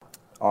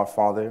Our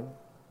Father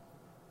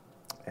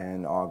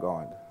and our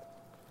God,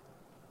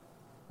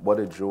 what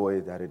a joy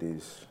that it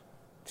is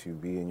to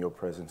be in your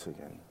presence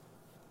again.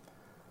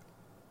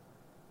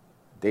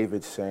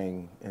 David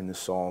sang in the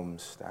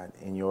Psalms that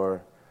in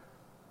your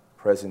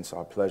presence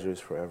are pleasures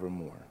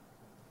forevermore.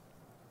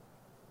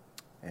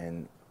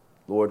 And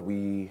Lord,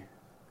 we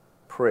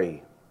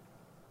pray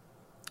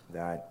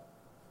that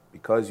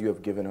because you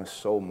have given us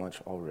so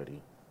much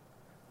already,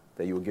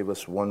 that you will give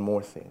us one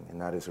more thing, and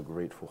that is a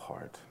grateful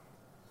heart.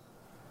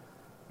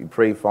 We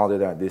pray, Father,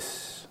 that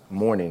this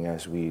morning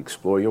as we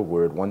explore your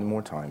word one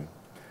more time,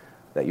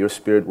 that your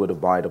spirit would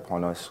abide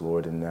upon us,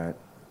 Lord, and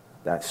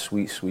that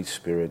sweet, sweet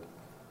spirit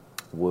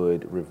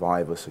would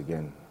revive us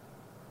again.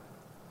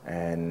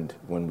 And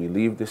when we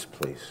leave this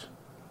place,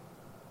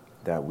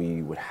 that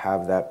we would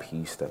have that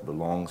peace that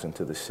belongs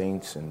unto the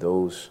saints and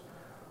those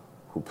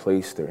who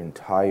place their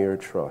entire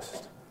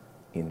trust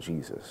in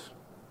Jesus.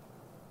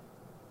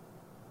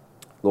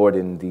 Lord,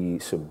 in the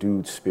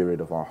subdued spirit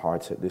of our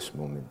hearts at this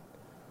moment,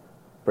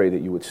 pray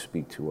that you would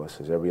speak to us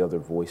as every other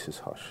voice is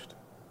hushed.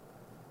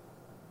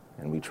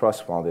 And we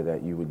trust, Father,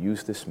 that you would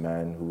use this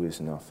man who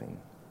is nothing.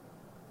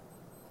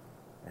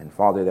 And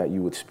Father, that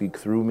you would speak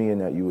through me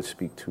and that you would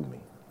speak to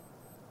me.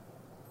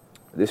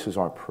 This is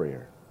our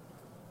prayer.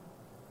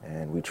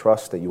 And we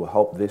trust that you will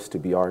help this to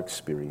be our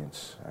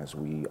experience as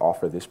we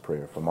offer this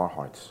prayer from our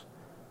hearts.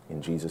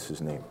 In Jesus'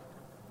 name,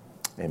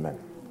 amen.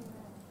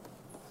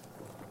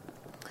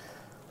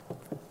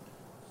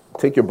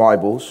 Take your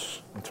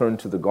Bibles and turn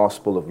to the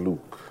Gospel of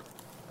Luke,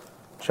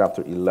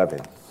 chapter 11.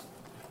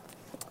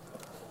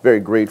 Very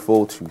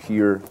grateful to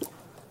hear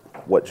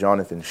what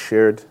Jonathan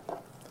shared.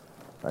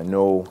 I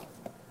know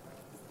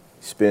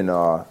he's been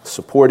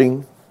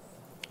supporting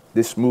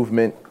this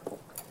movement,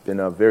 been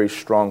a very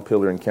strong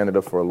pillar in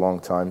Canada for a long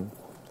time.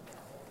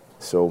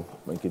 So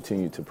I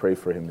continue to pray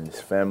for him and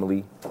his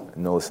family. I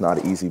know it's not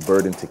an easy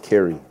burden to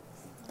carry.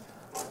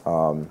 It's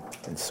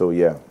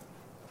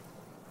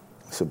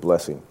a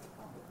blessing.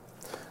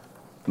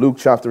 Luke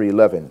chapter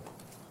 11.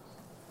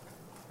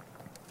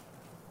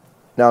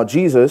 Now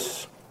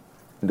Jesus,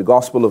 in the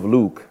Gospel of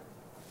Luke,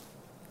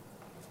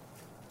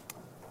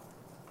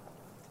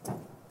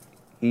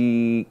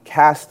 he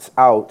casts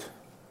out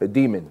a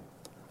demon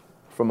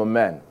from a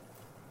man.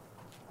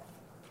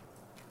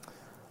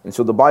 And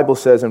so the Bible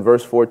says in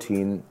verse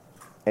 14,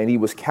 and he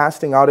was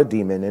casting out a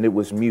demon, and it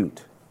was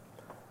mute.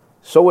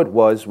 So it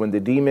was when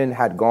the demon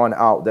had gone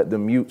out that the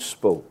mute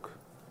spoke,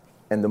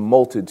 and the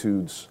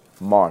multitudes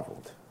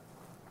marveled.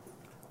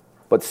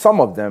 But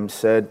some of them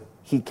said,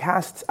 he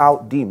casts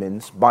out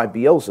demons by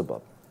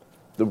Beelzebub,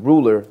 the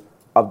ruler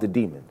of the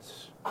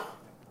demons.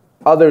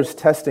 Others,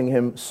 testing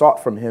him,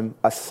 sought from him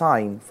a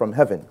sign from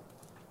heaven.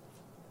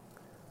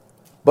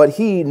 But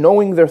he,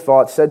 knowing their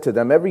thoughts, said to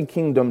them, every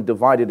kingdom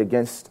divided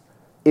against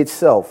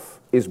itself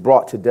is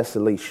brought to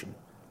desolation,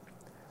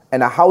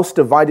 and a house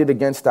divided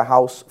against a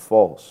house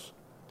falls.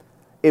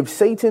 If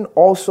Satan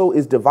also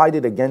is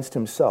divided against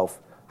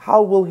himself,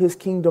 how will his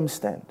kingdom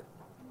stand?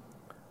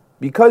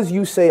 Because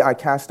you say, I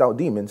cast out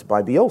demons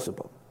by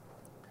Beelzebub.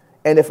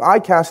 And if I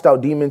cast out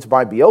demons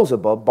by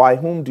Beelzebub, by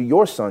whom do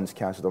your sons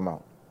cast them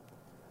out?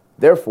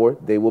 Therefore,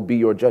 they will be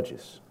your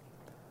judges.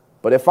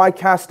 But if I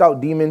cast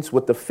out demons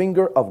with the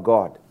finger of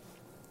God,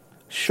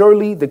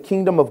 surely the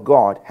kingdom of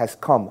God has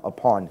come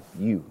upon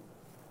you.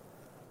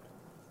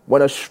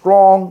 When a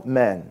strong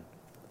man,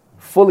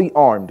 fully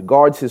armed,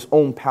 guards his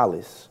own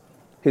palace,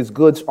 his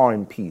goods are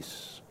in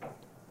peace.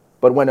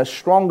 But when a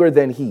stronger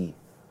than he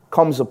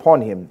comes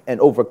upon him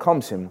and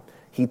overcomes him,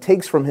 he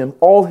takes from him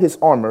all his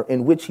armor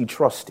in which he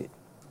trusted,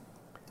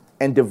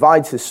 and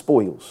divides his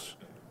spoils.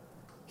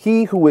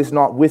 He who is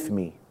not with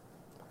me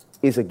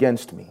is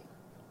against me,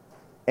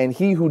 and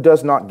he who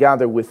does not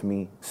gather with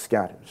me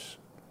scatters.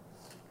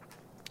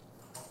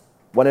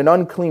 When an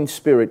unclean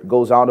spirit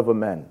goes out of a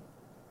man,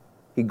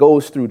 he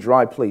goes through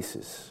dry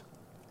places,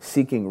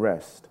 seeking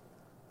rest,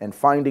 and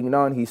finding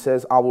none, he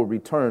says, I will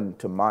return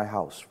to my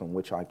house from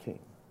which I came.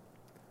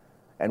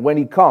 And when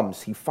he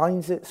comes, he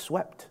finds it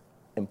swept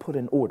and put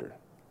in order.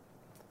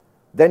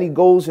 Then he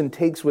goes and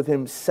takes with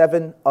him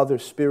 7 other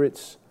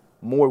spirits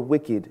more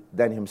wicked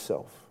than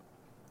himself.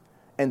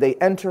 And they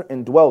enter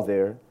and dwell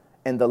there,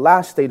 and the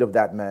last state of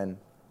that man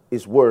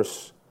is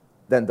worse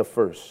than the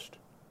first.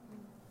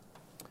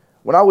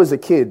 When I was a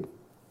kid,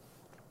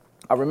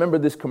 I remember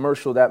this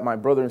commercial that my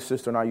brother and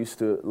sister and I used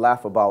to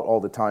laugh about all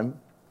the time.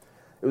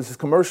 It was this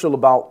commercial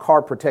about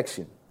car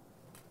protection.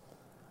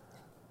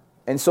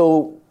 And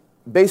so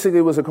basically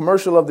it was a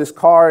commercial of this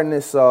car in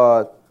this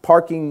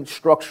parking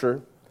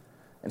structure.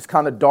 It's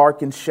kind of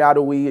dark and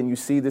shadowy, and you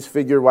see this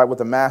figure right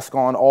with a mask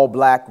on, all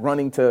black,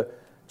 running to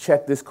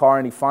check this car,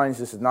 and he finds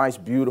this nice,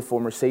 beautiful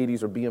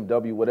Mercedes or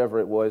BMW, whatever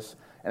it was.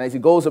 And as he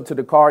goes up to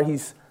the car,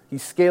 he's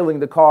scaling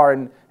the car,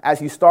 and as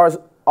he starts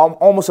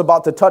almost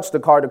about to touch the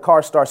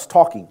car starts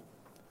talking.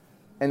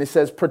 And it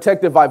says,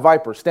 protected by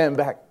Viper, stand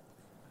back.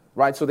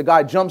 Right? So the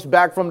guy jumps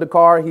back from the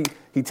car,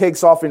 he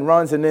takes off and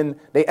runs, and then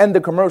they end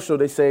the commercial,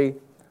 they say,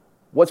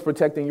 what's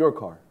protecting your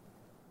car?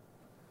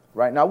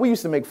 right? Now, we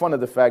used to make fun of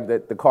the fact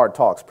that the car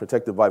talks,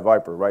 protected by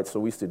Viper, right? So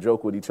we used to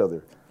joke with each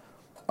other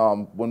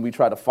when we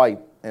try to fight,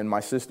 and my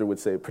sister would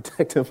say,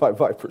 protected by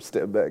Viper,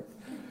 stand back.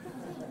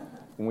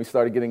 When we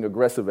started getting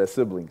aggressive as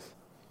siblings.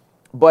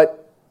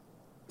 But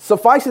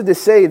suffice it to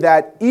say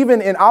that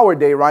even in our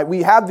day, right,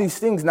 we have these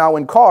things now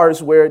in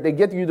cars where they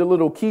get you the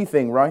little key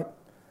thing, right?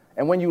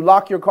 And when you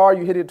lock your car,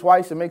 you hit it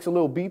twice, it makes a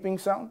little beeping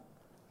sound.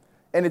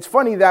 And it's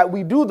funny that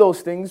we do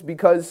those things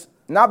because,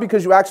 not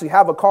because you actually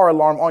have a car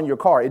alarm on your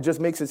car. It just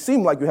makes it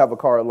seem like you have a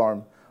car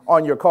alarm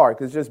on your car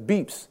because it just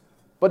beeps.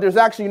 But there's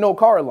actually no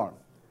car alarm.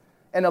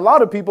 And a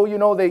lot of people, you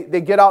know,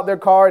 they get out their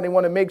car and they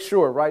want to make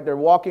sure, right? They're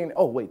walking.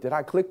 Oh, wait, did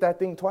I click that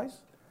thing twice?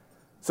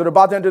 So they're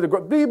about to enter the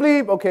bleep,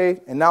 bleep, okay.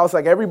 And now it's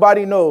like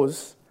everybody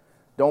knows,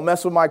 don't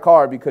mess with my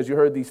car because you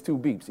heard these two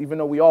beeps, even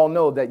though we all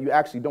know that you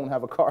actually don't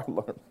have a car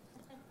alarm.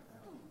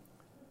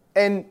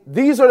 And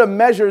these are the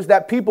measures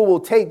that people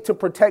will take to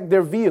protect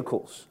their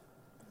vehicles.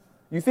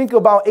 You think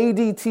about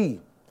ADT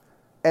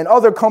and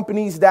other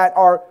companies that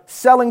are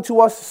selling to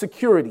us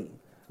security,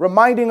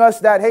 reminding us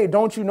that, hey,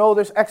 don't you know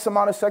there's X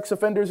amount of sex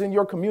offenders in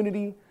your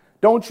community?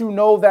 Don't you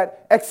know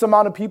that X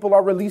amount of people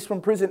are released from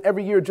prison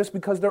every year just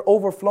because they're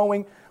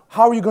overflowing?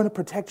 How are you going to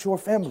protect your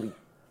family?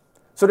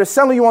 So they're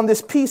selling you on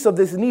this piece of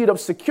this need of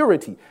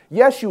security.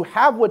 Yes, you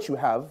have what you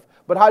have,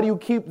 but how do you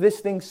keep this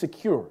thing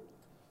secure?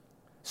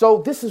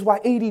 So this is why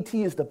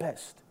ADT is the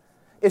best.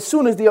 As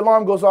soon as the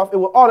alarm goes off, it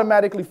will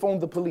automatically phone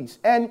the police.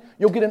 And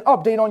you'll get an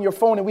update on your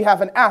phone, and we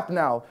have an app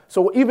now.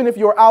 So even if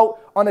you're out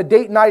on a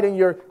date night and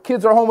your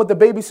kids are home with the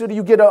babysitter,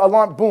 you get an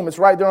alarm, boom, it's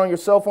right there on your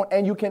cell phone,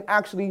 and you can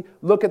actually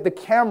look at the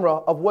camera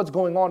of what's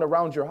going on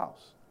around your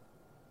house.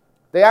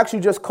 They actually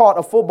just caught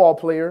a football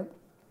player,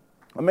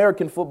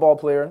 American football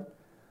player,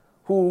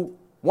 who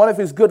one of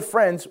his good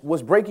friends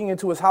was breaking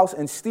into his house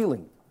and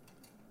stealing.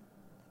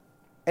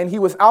 And he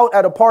was out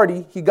at a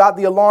party. He got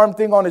the alarm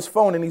thing on his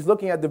phone, and he's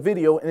looking at the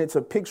video, and it's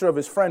a picture of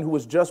his friend who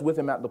was just with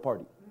him at the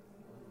party.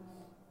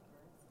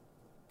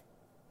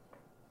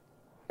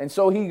 And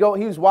so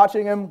he's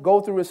watching him go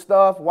through his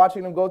stuff,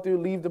 watching him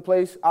leave the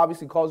place,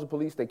 obviously calls the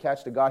police, they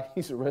catch the guy,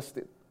 he's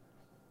arrested.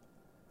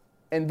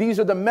 And these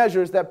are the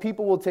measures that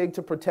people will take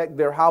to protect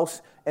their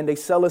house, and they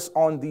sell us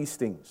on these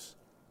things.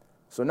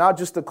 So not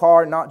just the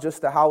car, not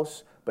just the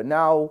house, but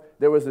now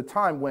there was a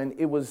time when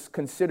it was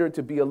considered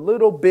to be a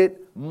little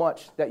bit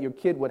much that your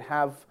kid would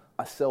have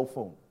a cell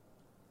phone.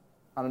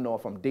 I don't know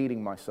if I'm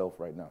dating myself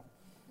right now,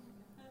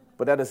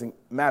 but that doesn't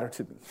matter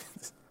to me.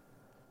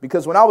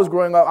 Because when I was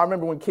growing up, I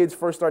remember when kids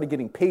first started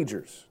getting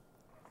pagers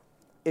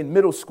in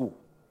middle school.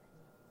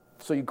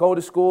 So you go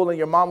to school and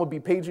your mom would be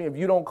paging. If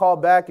you don't call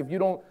back, if you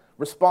don't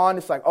respond,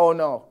 it's like, oh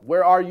no,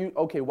 where are you?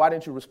 Okay, why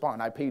didn't you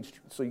respond? I paged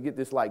you. So you get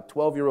this like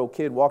 12-year-old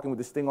kid walking with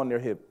this thing on their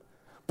hip,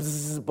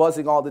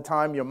 buzzing all the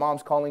time. Your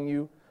mom's calling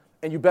you,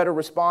 and you better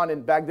respond.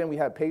 And back then we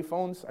had pay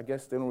phones. I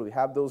guess they don't really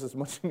have those as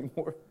much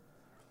anymore.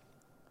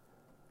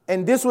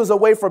 And this was a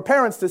way for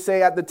parents to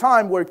say at the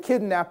time where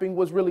kidnapping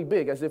was really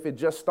big, as if it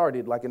just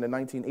started like in the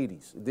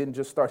 1980s. It didn't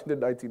just start in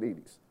the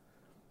 1980s.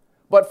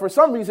 But for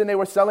some reason, they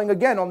were selling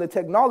again on the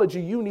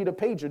technology. You need a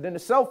pager, then a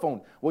cell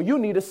phone. Well, you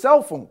need a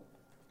cell phone.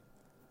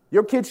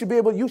 Your kid should be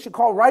able, you should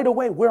call right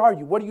away. Where are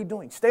you? What are you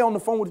doing? Stay on the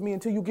phone with me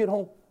until you get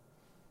home.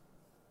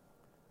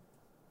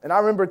 And I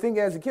remember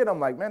thinking as a kid, I'm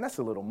like, man, that's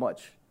a little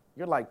much.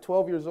 You're like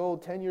 12 years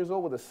old, 10 years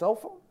old with a cell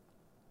phone?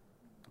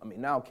 I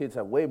mean, now kids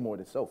have way more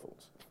than cell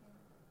phones.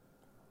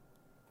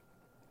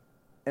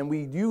 And we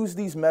use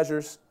these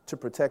measures to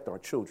protect our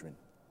children.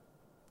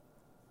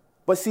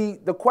 But see,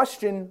 the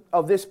question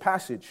of this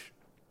passage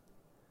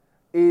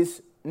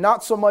is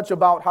not so much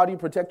about how do you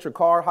protect your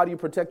car, how do you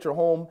protect your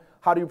home,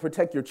 how do you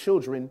protect your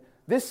children.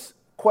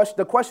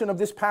 The question of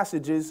this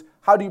passage is,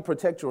 how do you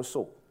protect your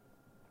soul?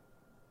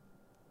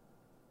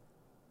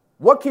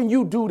 What can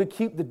you do to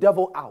keep the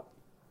devil out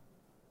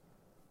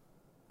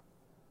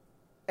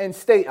and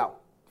stay out?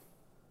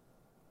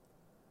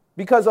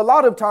 Because a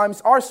lot of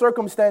times our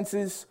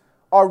circumstances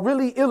are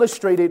really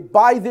illustrated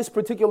by this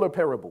particular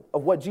parable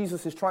of what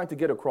Jesus is trying to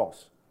get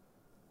across.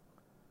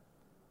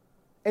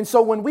 And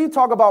so when we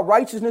talk about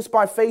righteousness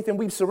by faith and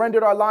we've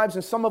surrendered our lives,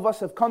 and some of us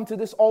have come to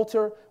this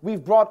altar,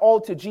 we've brought all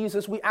to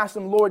Jesus, we asked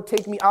him, Lord,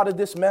 take me out of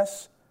this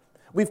mess.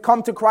 We've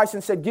come to Christ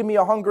and said, give me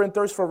a hunger and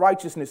thirst for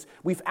righteousness.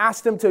 We've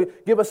asked him to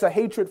give us a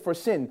hatred for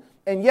sin.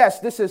 And yes,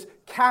 this is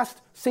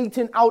cast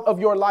Satan out of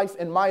your life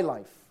and my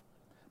life.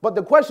 But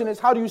the question is,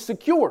 how do you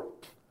secure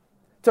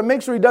to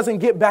make sure he doesn't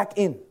get back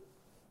in?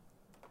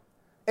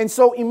 And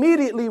so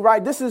immediately,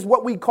 right, this is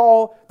what we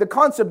call the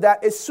concept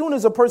that as soon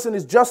as a person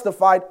is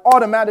justified,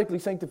 automatically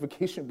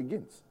sanctification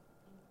begins.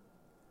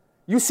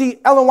 You see,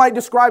 Ellen White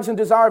describes in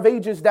Desire of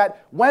Ages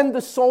that when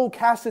the soul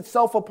casts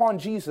itself upon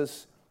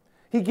Jesus,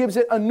 he gives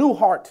it a new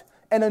heart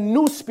and a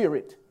new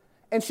spirit.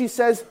 And she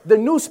says the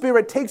new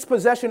spirit takes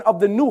possession of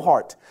the new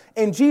heart.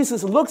 And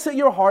Jesus looks at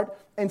your heart,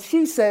 and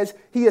she says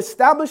he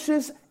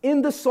establishes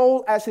in the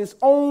soul as his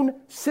own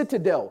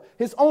citadel,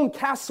 his own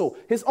castle,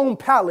 his own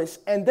palace.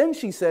 And then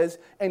she says,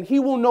 and he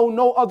will know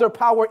no other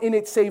power in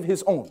it save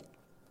his own.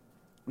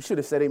 We should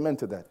have said amen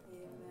to that.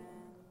 Amen.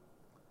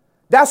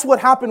 That's what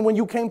happened when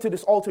you came to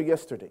this altar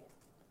yesterday.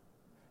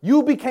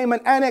 You became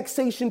an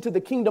annexation to the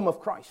kingdom of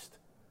Christ.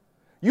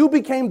 You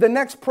became the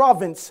next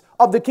province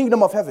of the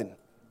kingdom of heaven.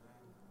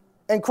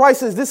 And Christ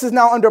says, this is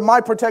now under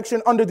my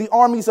protection, under the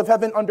armies of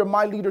heaven, under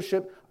my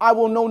leadership. I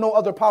will know no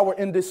other power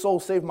in this soul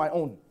save my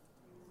own.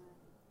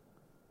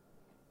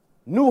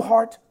 New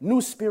heart,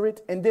 new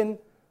spirit. And then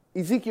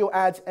Ezekiel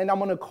adds, and I'm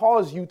going to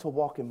cause you to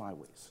walk in my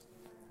ways.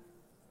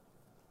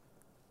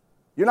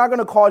 You're not going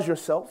to cause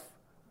yourself.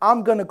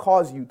 I'm going to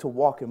cause you to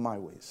walk in my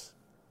ways.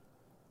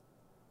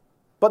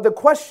 But the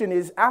question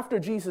is, after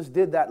Jesus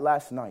did that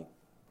last night,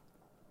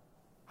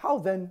 how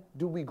then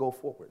do we go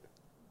forward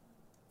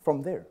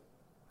from there?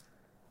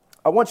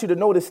 I want you to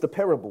notice the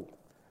parable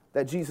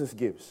that Jesus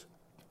gives.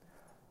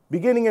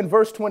 Beginning in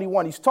verse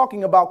 21, he's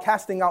talking about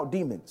casting out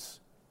demons.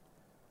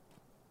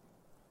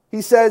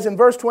 He says in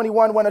verse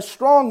 21, when a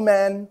strong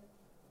man,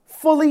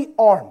 fully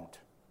armed,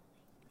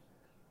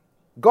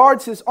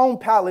 guards his own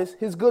palace,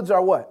 his goods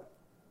are what?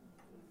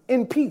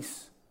 In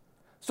peace.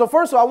 So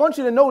first of all, I want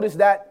you to notice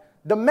that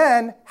the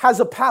man has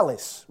a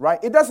palace, right?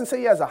 It doesn't say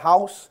he has a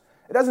house.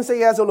 It doesn't say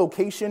he has a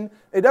location.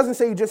 It doesn't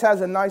say he just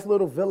has a nice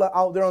little villa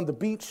out there on the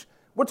beach.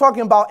 We're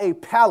talking about a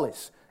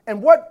palace.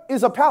 And what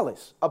is a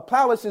palace? A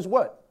palace is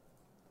what?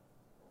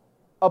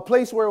 A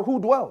place where who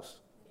dwells?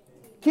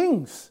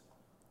 Kings.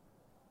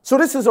 So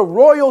this is a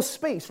royal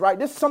space, right?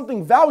 This is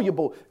something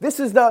valuable. This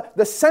is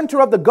the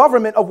center of the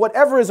government of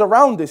whatever is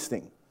around this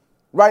thing.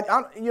 Right,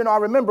 I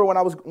remember when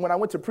I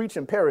went to preach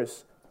in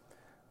Paris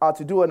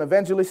to do an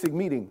evangelistic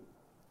meeting,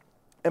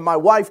 and my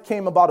wife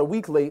came about a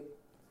week late.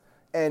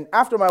 And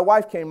after my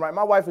wife came, right,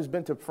 my wife has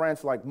been to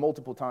France like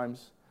multiple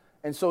times,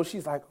 and so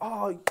she's like,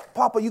 "Oh,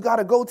 Papa, you got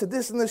to go to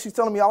this and this." She's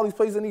telling me all these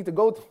places I need to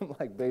go to. I'm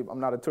like, "Babe, I'm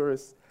not a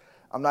tourist.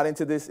 I'm not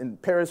into this." And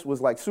Paris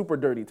was like super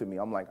dirty to me.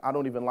 I'm like, I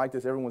don't even like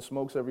this. Everyone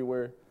smokes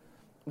everywhere.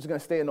 I'm just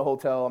gonna stay in the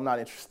hotel. I'm not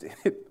interested.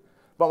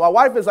 But my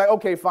wife is like,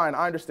 "Okay, fine.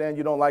 I understand.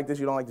 You don't like this.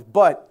 You don't like this,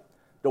 but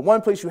the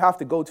one place you have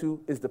to go to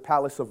is the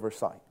Palace of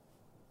Versailles."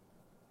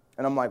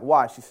 And I'm like,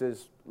 "Why?" She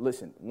says,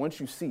 "Listen, once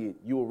you see it,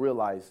 you will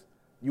realize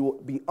you will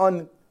be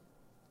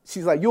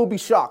she's like, you'll be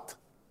shocked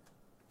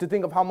to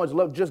think of how much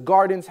love. Just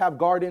gardens have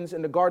gardens,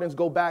 and the gardens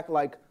go back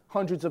like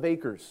hundreds of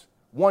acres.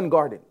 One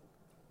garden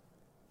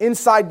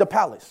inside the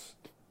palace.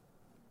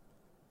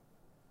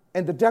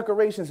 And the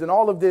decorations and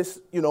all of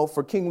this,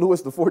 for King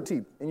Louis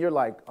XIV. And you're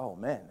like, oh,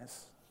 man,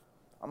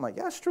 I'm like,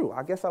 yeah, it's true.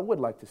 I guess I would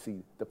like to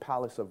see the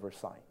Palace of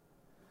Versailles.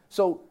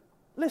 So,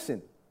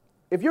 listen,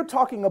 if you're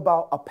talking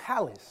about a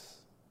palace,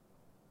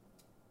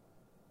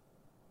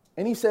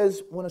 and he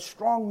says, when a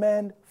strong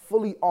man,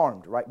 fully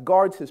armed, right,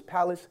 guards his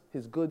palace,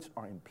 his goods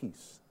are in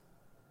peace.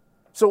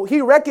 So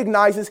he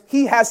recognizes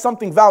he has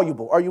something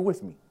valuable. Are you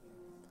with me?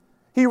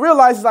 He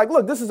realizes, like,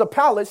 look, this is a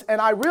palace,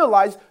 and I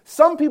realize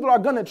some people are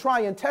going to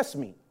try and test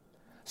me.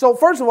 So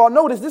first of all,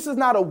 notice this is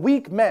not a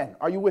weak man.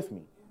 Are you with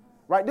me?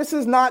 Right? This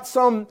is not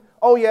some,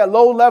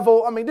 low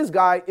level. I mean, this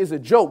guy is a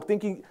joke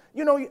thinking,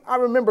 I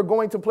remember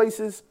going to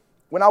places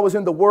when I was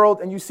in the world,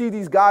 and you see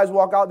these guys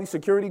walk out, these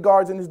security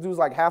guards, and this dude's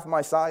like half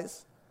my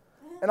size.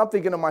 And I'm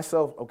thinking to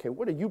myself, okay,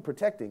 what are you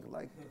protecting?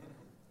 Like,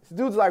 this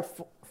dude's like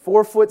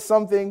 4 foot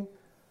something.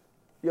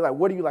 You're like,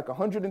 what are you, like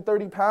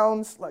 130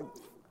 pounds? Like,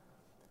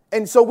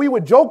 and so we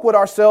would joke with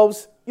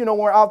ourselves, when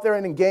we're out there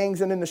and in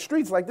gangs and in the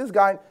streets like this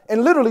guy.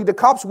 And literally the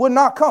cops would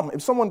not come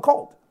if someone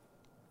called.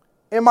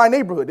 In my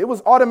neighborhood, it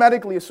was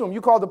automatically assumed. You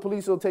call the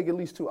police, it'll take at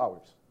least 2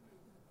 hours.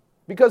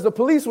 Because the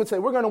police would say,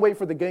 we're going to wait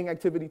for the gang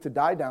activity to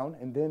die down,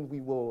 and then we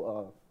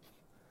will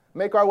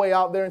make our way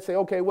out there and say,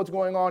 okay, what's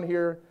going on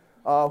here?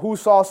 Who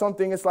saw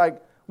something? It's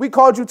like, we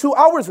called you 2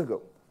 hours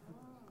ago.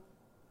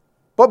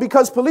 But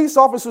because police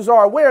officers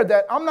are aware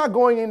that I'm not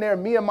going in there,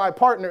 me and my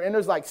partner, and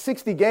there's like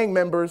 60 gang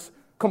members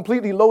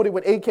completely loaded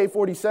with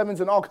AK-47s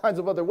and all kinds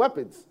of other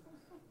weapons.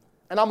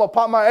 And I'm going to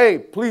pop hey,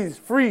 please,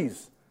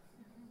 freeze.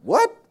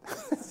 What?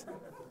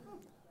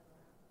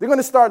 They're going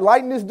to start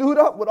lighting this dude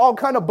up with all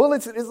kind of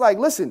bullets. It's like,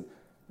 listen,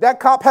 that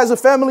cop has a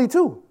family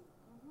too.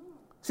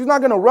 She's not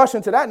going to rush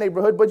into that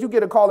neighborhood, but you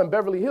get a call in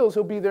Beverly Hills,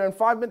 he'll be there in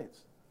 5 minutes.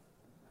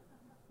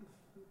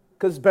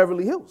 Because it's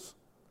Beverly Hills.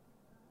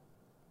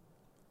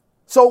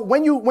 So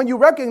when you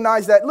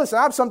recognize that, listen,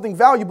 I have something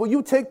valuable,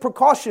 you take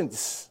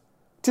precautions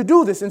to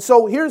do this. And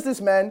so here's this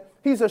man.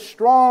 He's a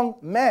strong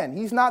man.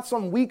 He's not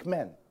some weak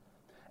man.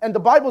 And the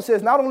Bible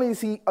says not only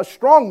is he a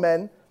strong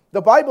man,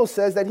 the Bible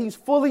says that he's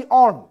fully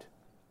armed.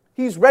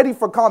 He's ready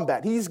for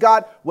combat. He's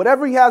got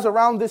whatever he has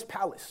around this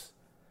palace.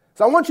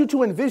 So I want you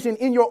to envision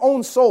in your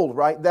own soul,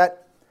 right,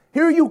 that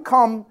here you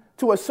come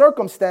to a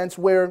circumstance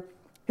where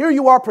here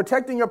you are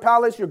protecting your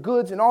palace, your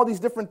goods, and all these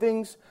different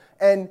things,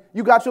 and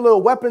you got your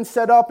little weapons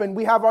set up, and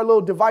we have our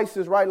little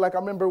devices, right? Like I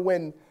remember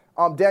when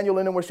Daniel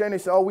and them were sharing, they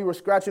said, we were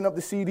scratching up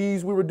the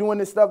CDs, we were doing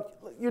this stuff.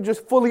 You're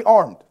just fully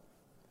armed.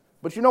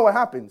 But you know what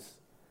happens?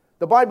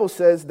 The Bible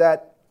says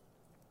that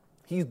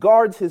he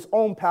guards his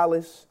own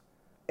palace,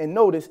 and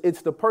notice,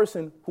 it's the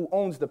person who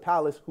owns the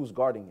palace who's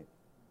guarding it.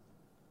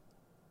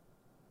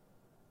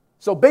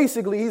 So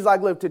basically, he's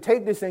like, look, to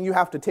take this thing, you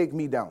have to take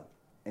me down.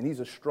 And he's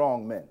a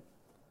strong man.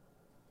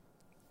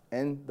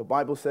 And the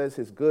Bible says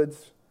his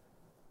goods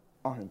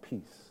are in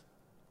peace.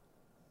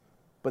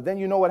 But then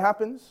you know what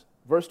happens?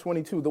 Verse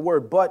 22, the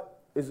word but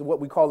is what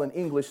we call in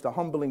English the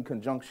humbling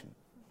conjunction.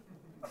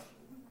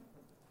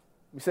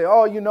 We say,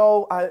 oh,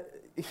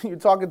 you're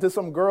talking to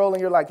some girl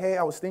and you're like, hey,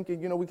 I was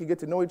thinking, we could get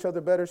to know each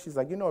other better. She's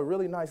like, a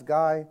really nice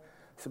guy.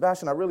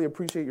 Sebastien, I really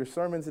appreciate your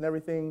sermons and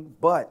everything.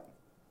 But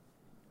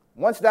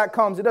once that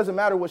comes, it doesn't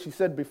matter what she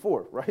said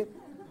before, right?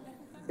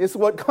 It's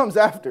what comes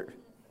after.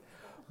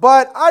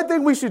 But I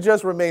think we should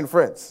just remain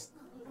friends.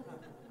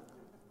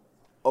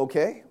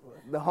 Okay?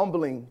 The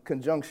humbling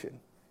conjunction.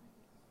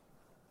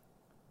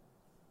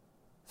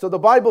 So the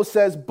Bible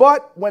says,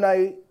 but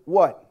when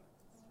what?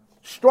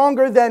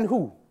 Stronger than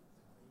who?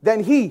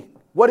 Than he.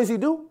 What does he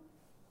do?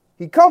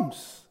 He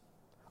comes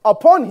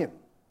upon him.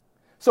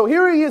 So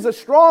here he is, a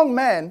strong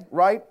man,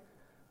 right?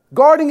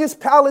 Guarding his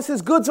palace,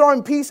 his goods are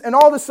in peace, and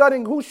all of a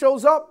sudden, who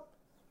shows up?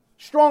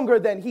 Stronger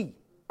than he.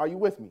 Are you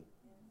with me?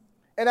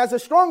 And as a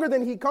stronger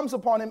than he comes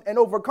upon him and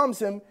overcomes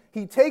him,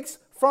 he takes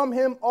from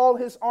him all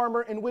his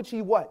armor in which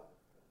he what?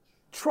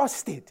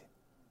 Trusted.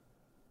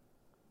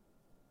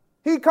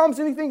 He comes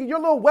and he thinking, your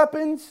little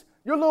weapons,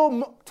 your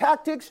little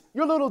tactics,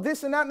 your little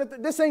this and that,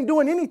 and this ain't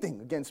doing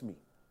anything against me.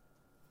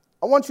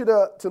 I want you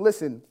to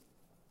listen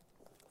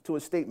to a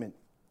statement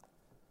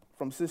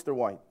from Sister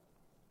White.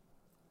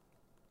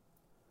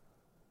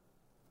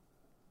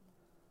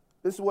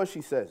 This is what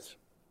she says.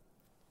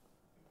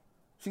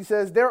 She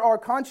says, there are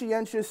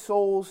conscientious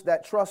souls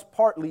that trust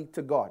partly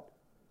to God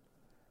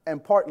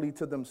and partly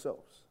to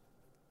themselves.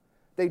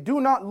 They do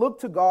not look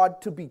to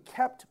God to be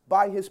kept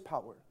by his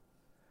power,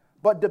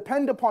 but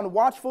depend upon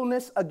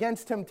watchfulness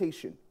against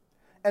temptation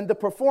and the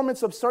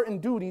performance of certain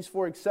duties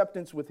for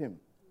acceptance with him.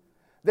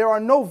 There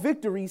are no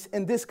victories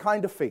in this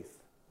kind of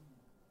faith.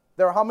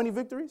 There are how many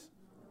victories?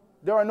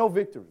 There are no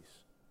victories.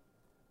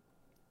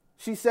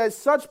 She says,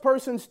 such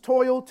persons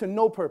toil to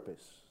no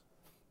purpose.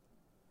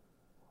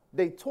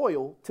 They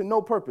toil to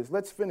no purpose.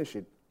 Let's finish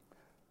it.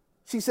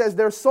 She says,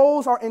 their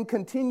souls are in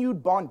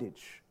continued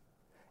bondage,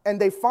 and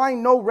they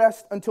find no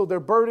rest until their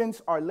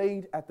burdens are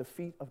laid at the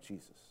feet of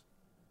Jesus.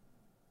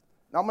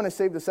 Now, I'm going to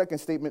save the second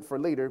statement for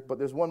later, but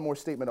there's one more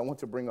statement I want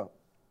to bring up.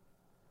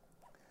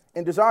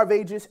 In Desire of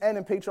Ages and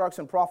in Patriarchs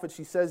and Prophets,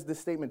 she says this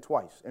statement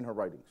twice in her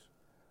writings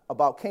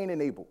about Cain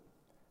and Abel.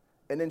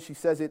 And then she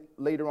says it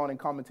later on in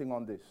commenting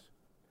on this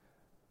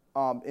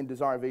in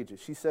Desire of Ages.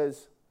 She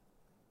says,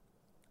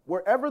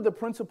 wherever the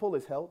principle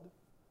is held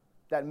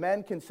that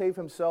man can save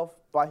himself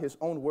by his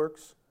own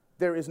works,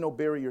 there is no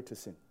barrier to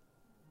sin.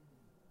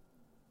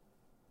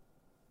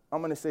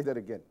 I'm going to say that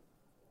again.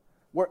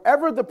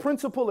 Wherever the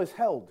principle is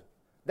held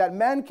that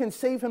man can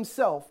save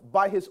himself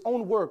by his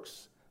own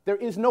works, there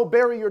is no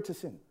barrier to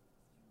sin.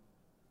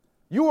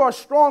 You are a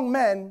strong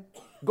man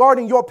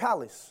guarding your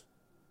palace.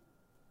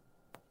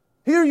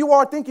 Here you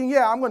are thinking,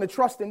 yeah, I'm going to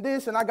trust in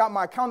this, and I got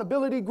my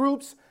accountability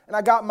groups, and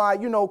I got my,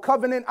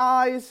 covenant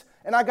eyes,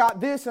 and I got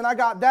this, and I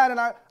got that, and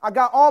I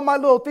got all my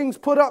little things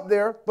put up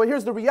there. But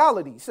here's the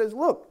reality. He says,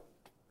 look,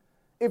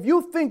 if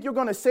you think you're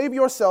going to save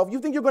yourself, you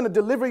think you're going to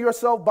deliver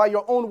yourself by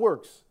your own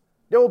works,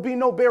 there will be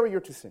no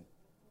barrier to sin.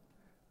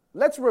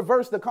 Let's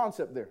reverse the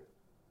concept there.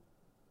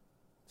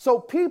 So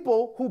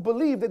people who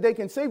believe that they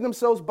can save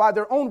themselves by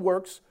their own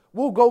works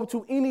will go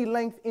to any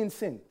length in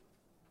sin.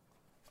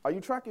 Are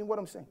you tracking what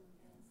I'm saying?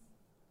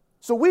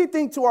 So we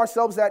think to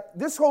ourselves that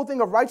this whole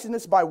thing of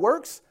righteousness by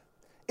works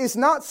is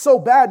not so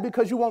bad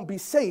because you won't be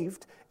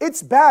saved.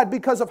 It's bad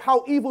because of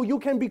how evil you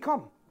can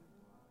become.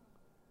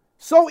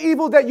 So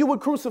evil that you would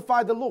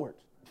crucify the Lord.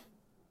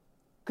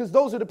 Because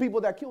those are the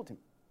people that killed him.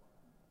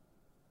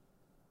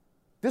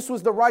 This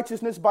was the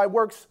righteousness by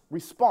works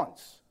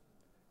response.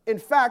 In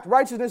fact,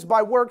 righteousness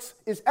by works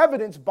is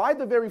evidenced by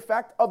the very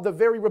fact of the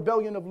very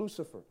rebellion of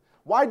Lucifer.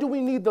 Why do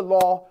we need the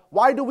law?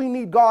 Why do we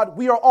need God?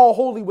 We are all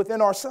holy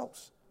within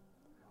ourselves.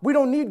 We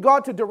don't need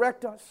God to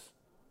direct us.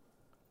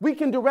 We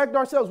can direct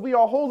ourselves. We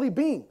are holy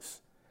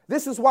beings.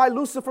 This is why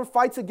Lucifer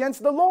fights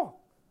against the law.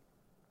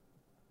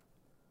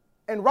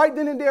 And right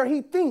then and there,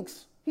 he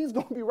thinks he's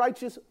going to be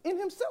righteous in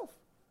himself.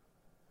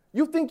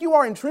 You think you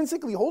are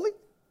intrinsically holy?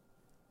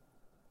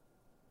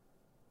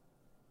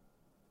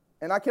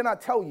 And I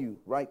cannot tell you,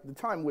 right, the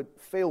time would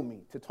fail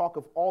me to talk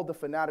of all the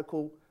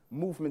fanatical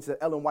movements that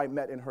Ellen White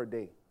met in her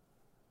day.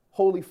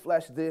 Holy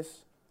flesh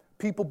this,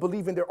 people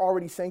believing they're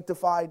already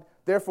sanctified,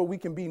 therefore we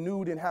can be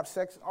nude and have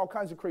sex, all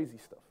kinds of crazy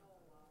stuff.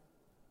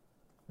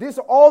 These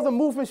are all the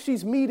movements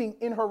she's meeting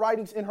in her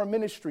writings, in her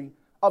ministry,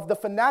 of the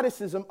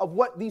fanaticism of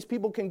what these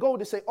people can go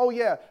to say, oh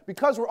yeah,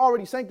 because we're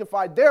already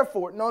sanctified,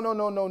 therefore,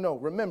 no.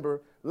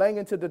 Remember, laying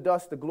into the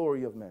dust the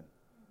glory of men.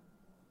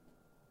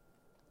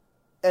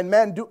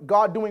 And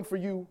God doing for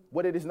you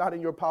what it is not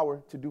in your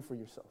power to do for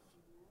yourself.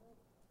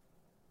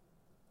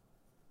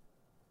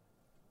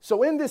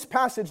 So in this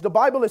passage, the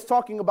Bible is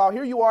talking about,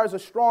 here you are as a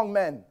strong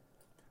man,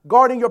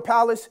 guarding your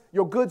palace,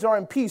 your goods are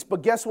in peace.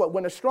 But guess what?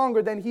 When a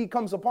stronger than he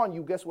comes upon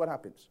you, guess what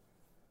happens?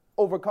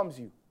 Overcomes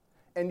you.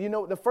 And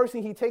the first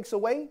thing he takes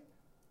away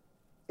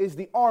is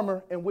the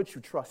armor in which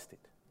you trusted.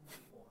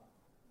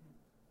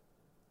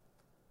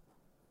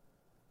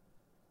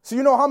 So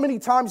you know how many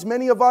times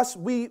many of us,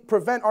 we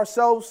prevent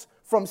ourselves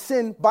from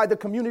sin by the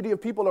community of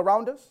people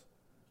around us?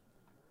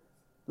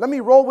 Let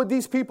me roll with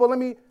these people. Let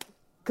me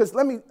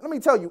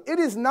tell you, it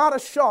is not a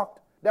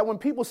shock that when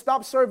people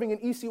stop serving in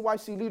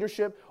ECYC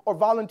leadership or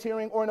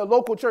volunteering or in a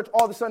local church,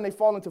 all of a sudden they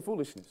fall into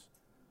foolishness.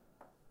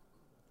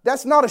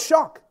 That's not a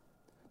shock,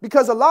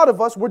 because a lot of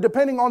us, we're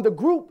depending on the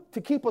group to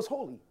keep us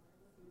holy.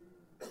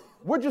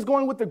 We're just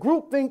going with the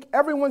group think.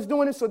 Everyone's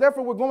doing it, so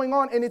therefore we're going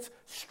on, and it's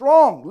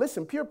strong.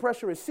 Listen, peer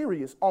pressure is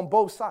serious on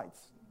both sides.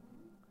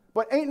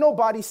 But ain't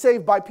nobody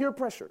saved by peer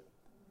pressure.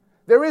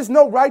 There is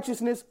no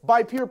righteousness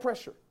by peer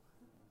pressure.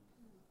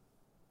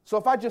 So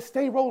if I just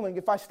stay rolling,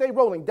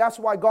 that's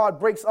why God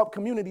breaks up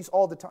communities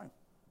all the time.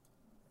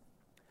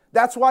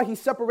 That's why he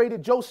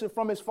separated Joseph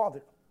from his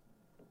father.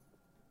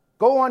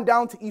 Go on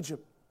down to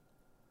Egypt.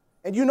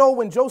 And you know,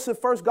 when Joseph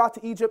first got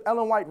to Egypt,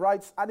 Ellen White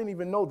writes, I didn't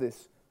even know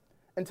this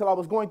until I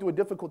was going through a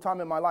difficult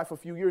time in my life a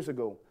few years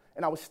ago.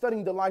 And I was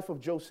studying the life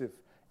of Joseph.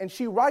 And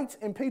she writes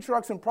in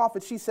Patriarchs and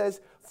Prophets, she says,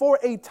 for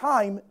a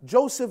time,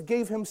 Joseph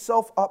gave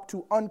himself up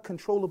to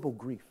uncontrollable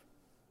grief.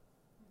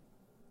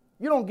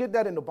 You don't get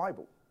that in the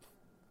Bible.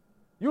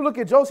 You look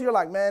at Joseph, you're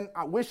like, man,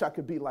 I wish I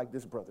could be like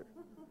this brother.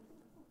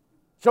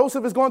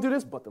 Joseph is going through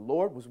this, but the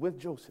Lord was with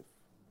Joseph.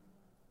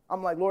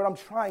 I'm like, Lord, I'm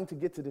trying to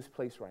get to this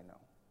place right now.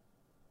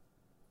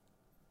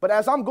 But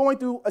as I'm going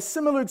through a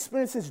similar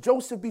experience as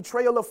Joseph,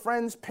 betrayal of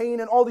friends, pain,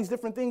 and all these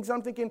different things,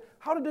 I'm thinking,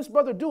 how did this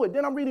brother do it?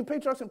 Then I'm reading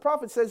Patriarchs and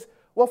Prophets, says,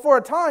 well, for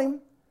a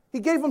time, he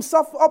gave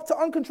himself up to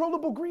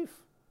uncontrollable grief.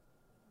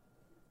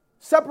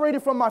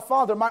 Separated from my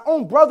father, my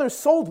own brother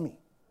sold me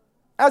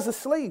as a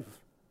slave.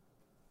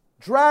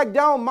 Dragged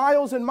down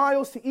miles and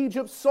miles to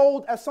Egypt,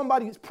 sold as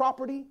somebody's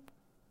property.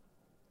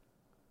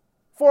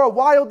 For a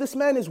while, this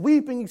man is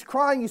weeping, he's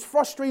crying, he's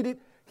frustrated,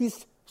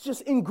 he's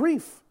just in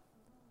grief.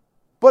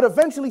 But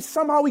eventually,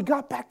 somehow he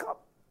got back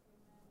up.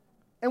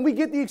 And we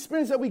get the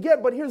experience that we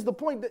get, but here's the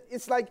point. That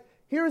it's like,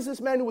 here's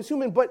this man who was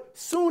human, but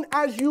soon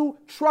as you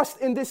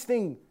trust in this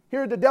thing,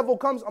 here the devil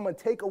comes, I'm going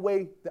to take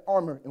away the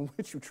armor in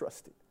which you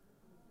trusted.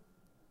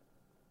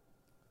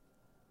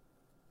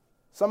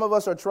 Some of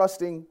us are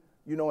trusting,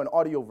 an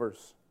audio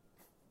verse.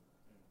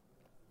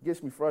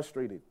 Gets me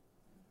frustrated.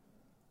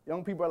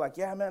 Young people are like,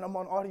 yeah, man, I'm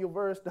on audio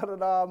verse,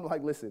 da-da-da. I'm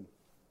like, listen,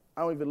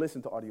 I don't even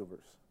listen to audio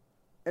verse.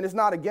 And I'm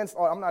not against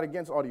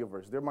audio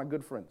verse. They're my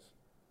good friends.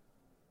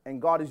 And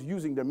God is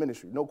using their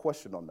ministry, no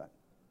question on that.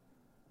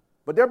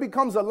 But there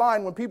becomes a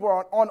line when people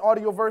are on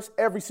audio verse,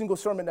 every single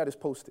sermon that is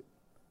posted.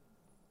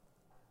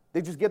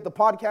 They just get the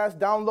podcast,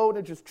 download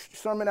it, just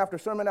sermon after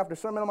sermon after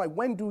sermon. I'm like,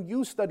 when do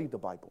you study the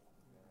Bible?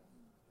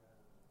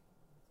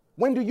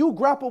 When do you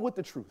grapple with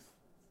the truth?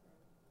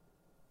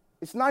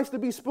 It's nice to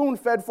be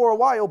spoon-fed for a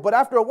while, but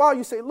after a while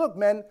you say, look,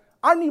 man,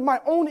 I need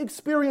my own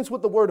experience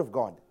with the Word of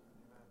God.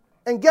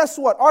 And guess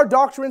what? Our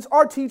doctrines,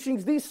 our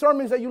teachings, these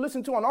sermons that you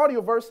listen to on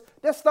audioverse,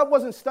 that stuff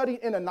wasn't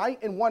studied in a night,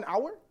 in 1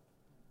 hour.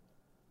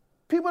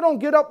 People don't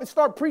get up and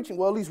start preaching.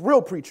 Well, at least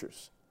real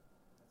preachers.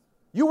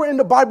 You were in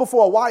the Bible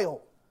for a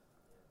while.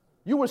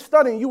 You were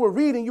studying, you were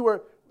reading, you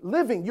were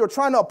living. You're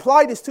trying to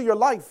apply this to your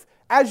life.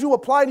 As you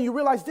apply it, you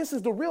realize this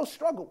is the real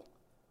struggle.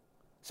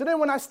 So then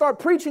when I start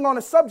preaching on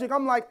a subject,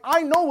 I'm like,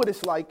 I know what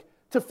it's like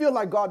to feel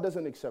like God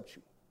doesn't accept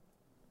you.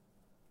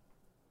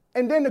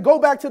 And then to go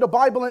back to the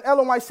Bible, and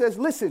Ellen White says,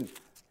 listen,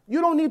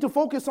 you don't need to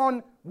focus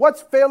on what's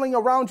failing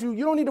around you.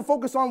 You don't need to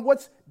focus on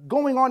what's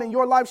going on in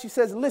your life. She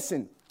says,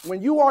 listen,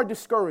 when you are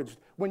discouraged,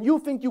 when you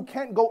think you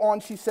can't go on,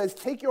 she says,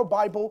 take your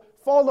Bible,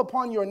 fall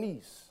upon your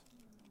knees.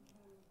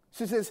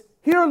 She says,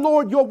 here,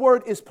 Lord, your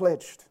word is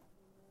pledged.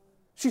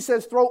 She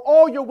says, throw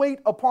all your weight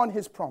upon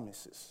his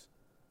promises.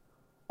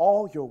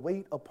 All your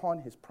weight upon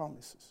his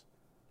promises.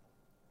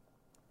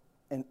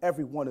 And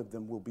every one of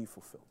them will be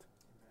fulfilled.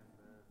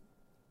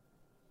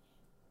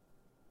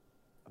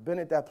 I've been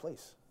at that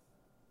place.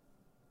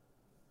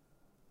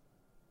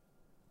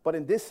 But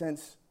in this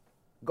sense,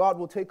 God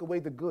will take away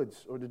the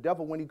goods, or the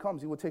devil, when he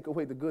comes, he will take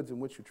away the goods in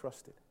which you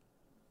trusted.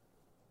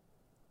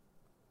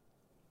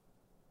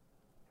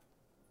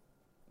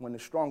 When the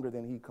stronger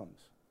than he comes.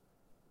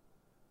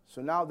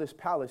 So now this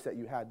palace that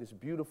you had, this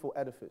beautiful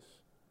edifice,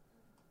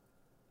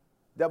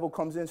 devil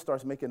comes in,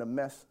 starts making a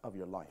mess of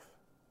your life.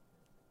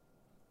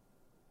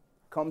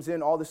 Comes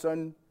in, all of a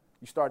sudden,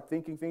 you start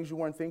thinking things you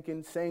weren't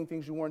thinking, saying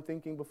things you weren't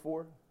thinking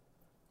before,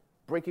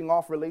 breaking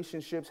off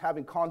relationships,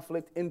 having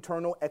conflict,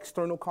 internal,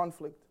 external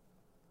conflict.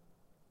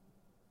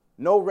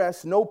 No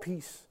rest, no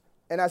peace.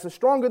 And as a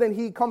stronger than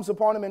he comes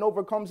upon him and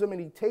overcomes him, and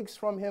he takes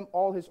from him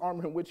all his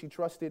armor in which he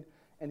trusted,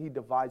 and he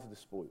divides the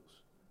spoils.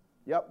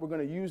 Yep, we're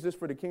going to use this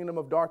for the kingdom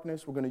of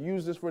darkness. We're going to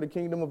use this for the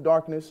kingdom of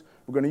darkness.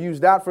 We're going to use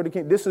that for the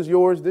kingdom. This is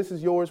yours. This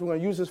is yours. We're going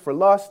to use this for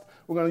lust.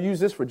 We're going to use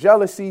this for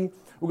jealousy.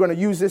 We're going to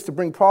use this to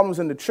bring problems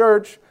in the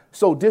church,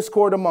 sow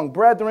discord among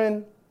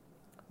brethren.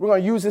 We're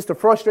going to use this to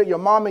frustrate your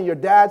mom and your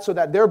dad so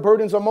that their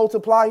burdens are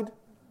multiplied.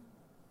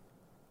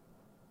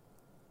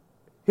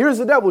 Here's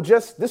the devil.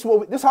 This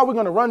is how we're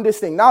going to run this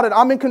thing. Now that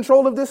I'm in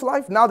control of this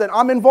life, now that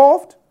I'm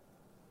involved.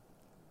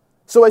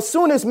 So as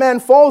soon as man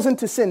falls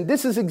into sin,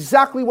 this is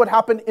exactly what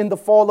happened in the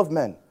fall of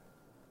men.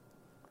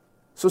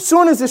 So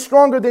soon as this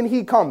stronger than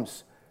he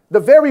comes,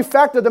 the very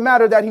fact of the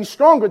matter that he's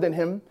stronger than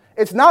him,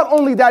 it's not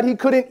only that he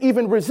couldn't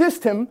even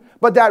resist him,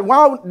 but that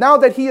now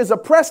that he is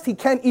oppressed, he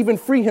can't even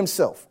free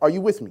himself. Are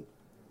you with me?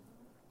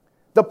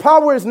 The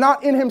power is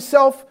not in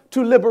himself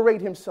to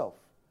liberate himself.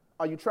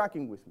 Are you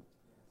tracking with me?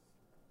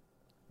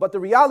 But the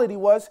reality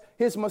was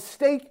his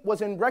mistake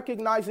was in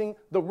recognizing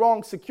the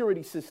wrong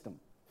security system.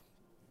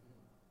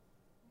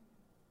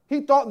 He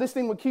thought this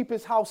thing would keep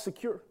his house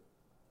secure.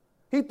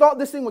 He thought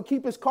this thing would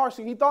keep his car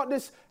secure. He thought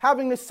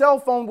having this cell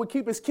phone would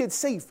keep his kids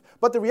safe.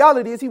 But the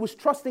reality is he was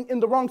trusting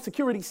in the wrong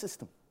security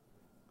system.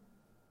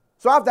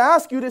 So I have to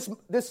ask you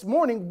this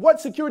morning,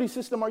 what security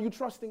system are you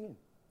trusting in?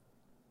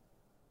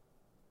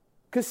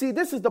 Because see,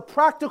 this is the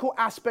practical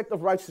aspect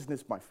of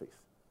righteousness by faith.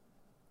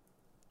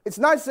 It's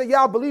not to say,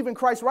 yeah, I believe in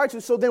Christ's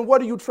righteousness, so then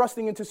what are you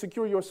trusting in to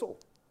secure your soul?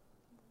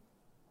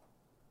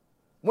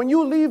 When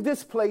you leave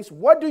this place,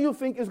 what do you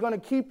think is going to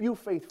keep you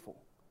faithful?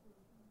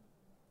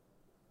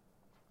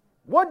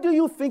 What do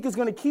you think is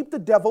going to keep the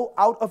devil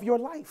out of your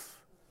life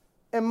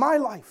and my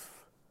life?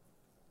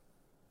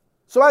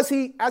 So as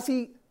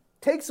he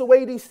takes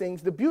away these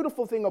things, the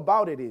beautiful thing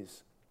about it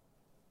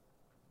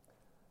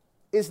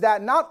is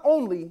that not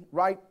only,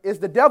 right, is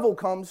the devil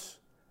comes,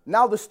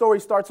 now the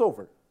story starts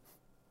over.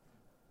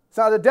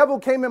 So the devil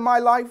came in my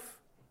life,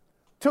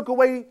 took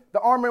away the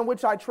armor in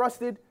which I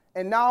trusted,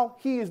 and now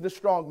he is the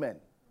strong man.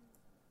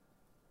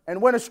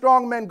 And when a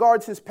strong man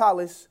guards his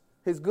palace,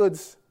 his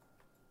goods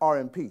are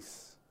in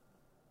peace.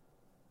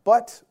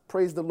 But,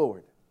 praise the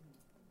Lord,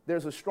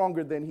 there's a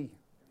stronger than he.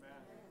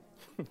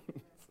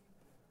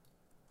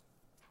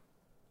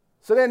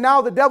 So then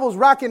now the devil's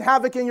racking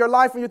havoc in your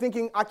life and you're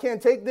thinking, I can't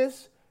take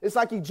this. It's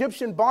like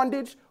Egyptian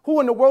bondage.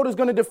 Who in the world is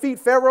going to defeat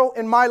Pharaoh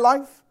in my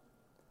life?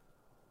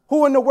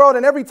 Who in the world?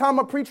 And every time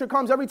a preacher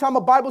comes, every time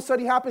a Bible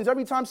study happens,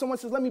 every time someone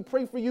says, let me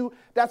pray for you,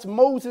 that's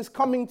Moses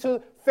coming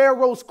to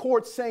Pharaoh's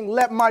court saying,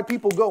 let my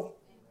people go.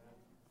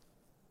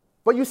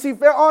 But you see,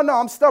 Pharaoh, oh no,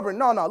 I'm stubborn.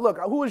 No, look,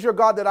 who is your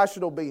God that I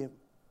should obey him?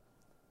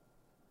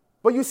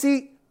 But you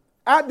see,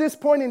 at this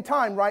point in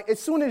time, right, as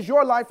soon as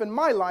your life and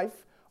my life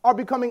are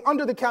becoming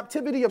under the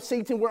captivity of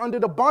Satan, we're under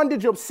the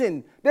bondage of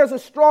sin. There's a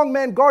strong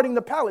man guarding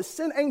the palace.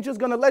 Sin ain't just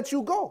going to let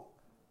you go.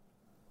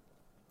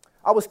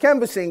 I was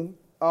canvassing,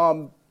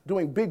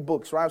 doing big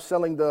books, right? I was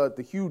selling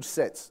the huge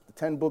sets, the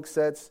 10-book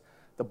sets,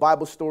 the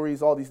Bible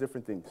stories, all these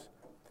different things.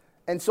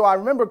 And so I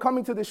remember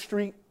coming to this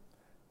street,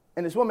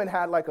 and this woman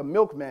had like a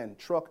milkman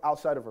truck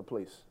outside of her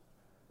place.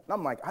 And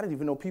I'm like, I didn't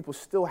even know people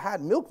still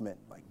had milkmen,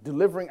 like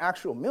delivering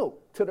actual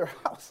milk to their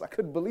house. I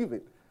couldn't believe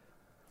it.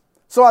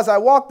 So as I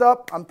walked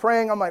up, I'm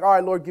praying. I'm like, all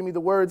right, Lord, give me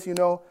the words,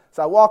 So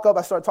I walk up,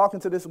 I start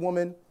talking to this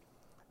woman,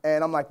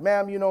 and I'm like,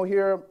 ma'am,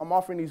 here, I'm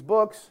offering these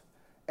books.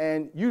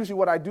 And usually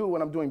what I do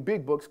when I'm doing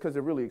big books, because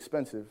they're really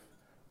expensive,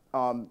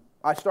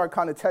 I start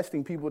kind of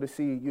testing people to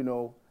see,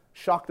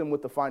 shock them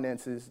with the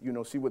finances,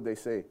 see what they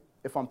say.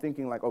 If I'm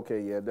thinking like,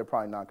 okay, yeah, they're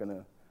probably not going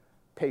to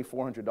pay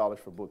 $400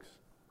 for books.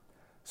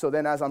 So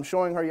then as I'm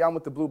showing her, yeah, I'm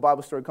with the Blue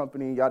Bible Story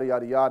Company, yada,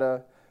 yada,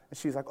 yada. And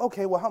she's like,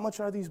 okay, well, how much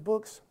are these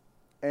books?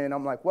 And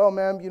I'm like, well,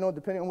 ma'am,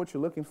 depending on what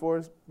you're looking for,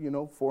 is,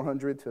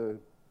 $400 to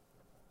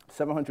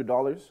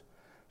 $700.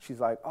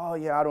 She's like, oh,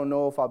 yeah, I don't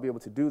know if I'll be able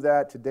to do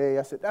that today.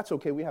 I said, that's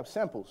okay. We have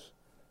samples.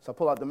 So I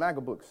pull out the MAGA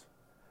books.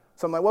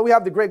 So I'm like, well, we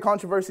have the Great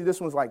Controversy. This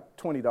one's like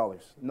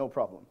 $20. No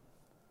problem.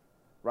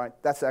 Right?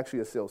 That's actually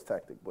a sales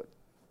tactic, but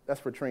that's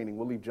for training.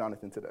 We'll leave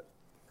Jonathan to that.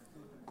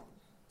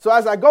 So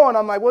as I go on,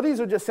 I'm like, well, these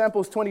are just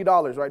samples,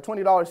 $20, right?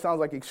 $20 sounds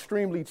like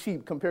extremely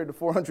cheap compared to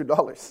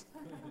 $400.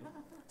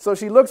 So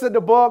she looks at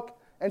the book,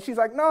 and she's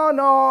like, no,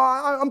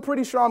 I'm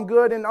pretty sure I'm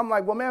good. And I'm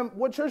like, well, ma'am,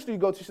 what church do you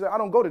go to? She's like, I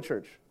don't go to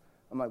church.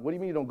 I'm like, what do you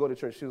mean you don't go to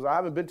church? She was like, I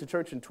haven't been to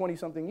church in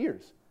 20-something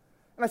years.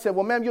 And I said,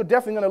 well, ma'am, you're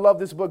definitely going to love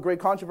this book, Great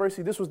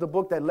Controversy. This was the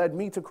book that led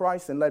me to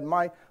Christ and led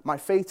my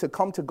faith to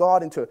come to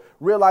God and to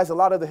realize a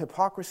lot of the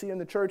hypocrisy in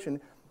the church.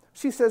 And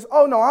she says,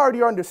 oh, no, I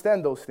already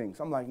understand those things.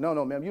 I'm like,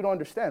 no, ma'am, you don't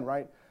understand,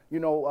 right?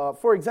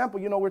 For example,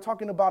 we're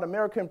talking about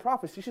American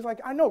prophecy. She's like,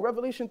 I know,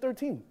 Revelation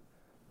 13.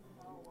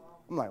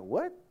 I'm like,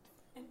 what?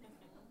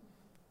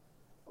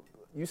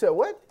 You said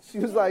what? She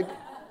was like,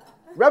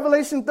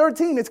 Revelation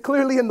 13, it's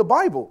clearly in the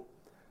Bible.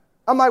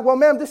 I'm like, well,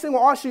 ma'am, this thing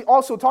will actually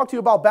also talk to you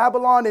about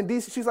Babylon and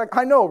these. She's like,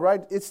 I know,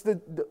 right? It's the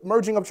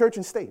merging of church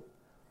and state.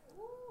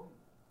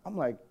 I'm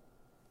like,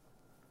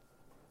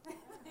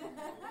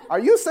 are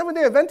you a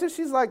Seventh-day Adventist?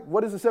 She's like,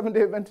 what is a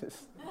Seventh-day Adventist?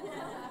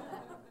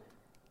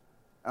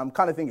 I'm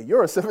kind of thinking,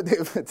 you're a Seventh-day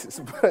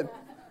Adventist. But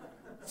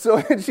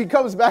so she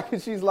comes back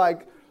and she's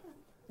like,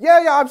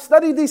 yeah, I've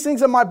studied these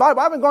things in my Bible.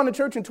 I haven't gone to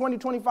church in 20,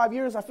 25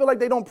 years. I feel like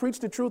they don't preach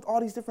the truth,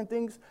 all these different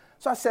things.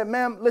 So I said,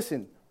 ma'am,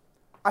 listen.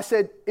 I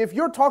said, if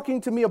you're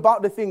talking to me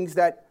about the things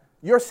that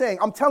you're saying,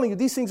 I'm telling you,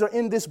 these things are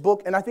in this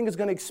book, and I think it's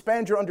going to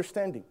expand your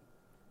understanding.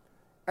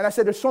 And I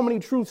said, there's so many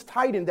truths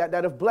tied in that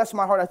have blessed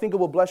my heart. I think it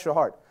will bless your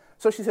heart.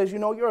 So she says,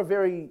 you're a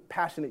very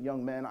passionate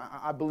young man.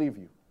 I believe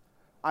you.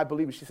 I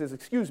believe you. She says,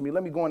 excuse me,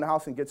 let me go in the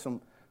house and get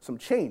some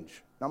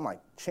change. And I'm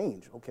like,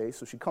 change? Okay.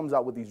 So she comes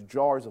out with these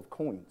jars of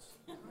coins.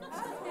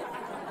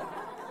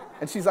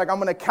 And she's like, I'm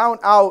going to count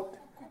out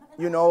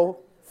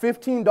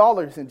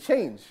 $15 in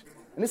change.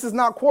 And this is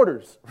not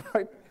quarters,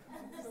 right?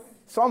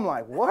 So I'm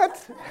like,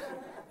 what?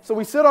 So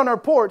we sit on our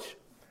porch,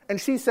 and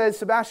she says,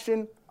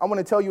 Sebastien, I want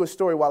to tell you a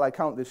story while I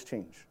count this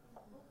change.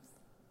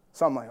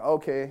 So I'm like,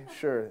 okay,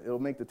 sure. It'll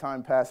make the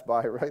time pass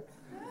by, right?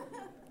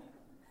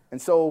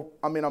 And so,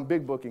 I'm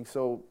big booking,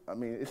 so,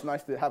 it's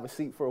nice to have a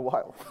seat for a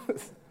while.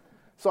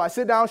 So I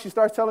sit down, she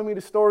starts telling me the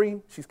story.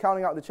 She's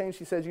counting out the change.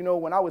 She says,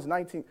 when I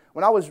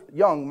was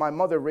young, my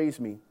mother raised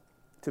me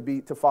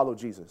to follow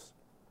Jesus.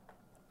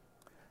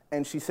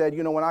 And she said,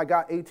 when I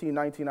got 18,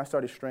 19, I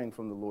started straying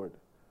from the Lord,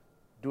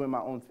 doing my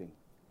own thing.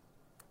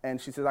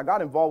 And she says, I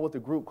got involved with a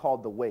group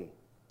called The Way.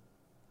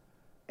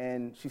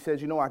 And she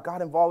says, I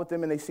got involved with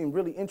them, and they seemed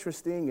really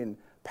interesting and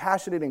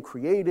passionate and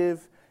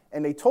creative.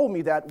 And they told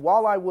me that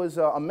while I was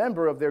a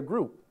member of their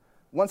group,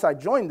 once I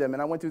joined them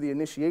and I went through the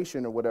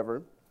initiation or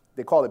whatever,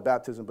 they call it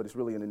baptism, but it's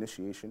really an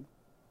initiation.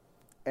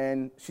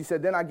 And she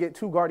said, then I get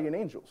 2 guardian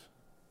angels.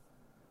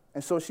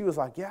 And so she was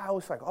like, yeah, I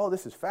was like, oh,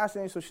 this is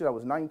fascinating. So she said, I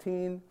was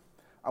 19.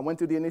 I went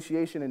through the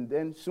initiation, and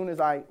then as soon as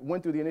I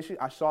went through the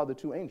initiation, I saw the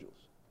 2 angels.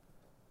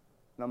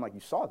 And I'm like,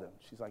 you saw them?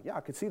 She's like, yeah, I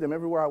could see them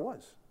everywhere I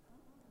was.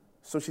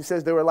 So she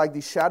says they were like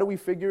these shadowy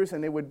figures,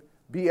 and they would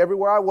be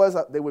everywhere I was.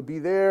 They would be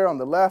there on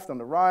the left, on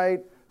the right,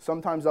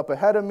 sometimes up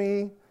ahead of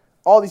me,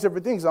 all these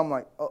different things. I'm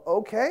like,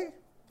 okay,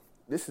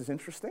 this is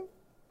interesting.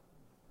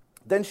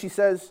 Then she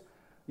says,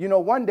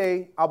 one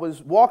day I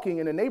was walking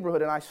in a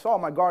neighborhood, and I saw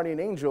my guardian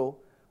angel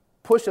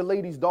push a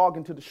lady's dog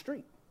into the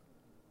street.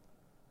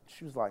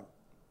 She was like,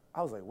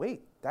 I was like,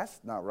 wait, that's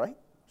not right.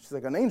 She's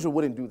like, an angel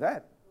wouldn't do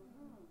that.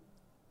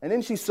 And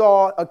then she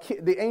saw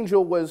the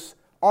angel was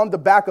on the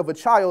back of a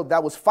child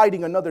that was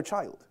fighting another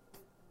child.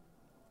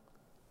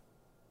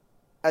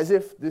 As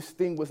if this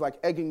thing was like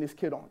egging this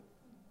kid on.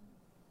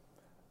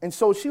 And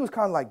so she was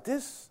kind of like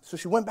this. So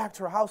she went back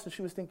to her house and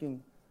she was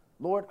thinking,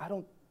 Lord, I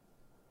don't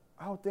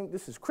think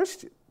this is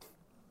Christian.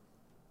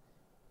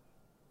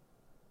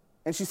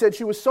 And she said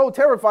she was so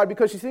terrified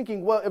because she's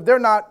thinking, well, if they're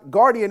not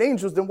guardian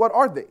angels, then what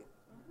are they?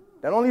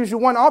 That only gives you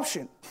one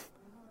option.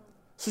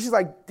 So she's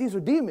like, these are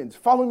demons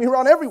following me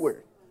around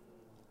everywhere.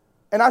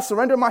 And I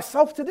surrender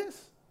myself to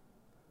this.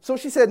 So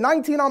she said,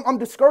 19, I'm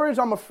discouraged,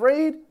 I'm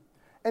afraid.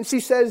 And she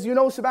says,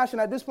 Sebastien,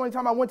 at this point in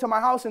time, I went to my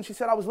house, and she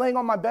said, I was laying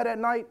on my bed at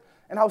night,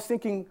 and I was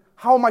thinking,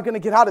 how am I going to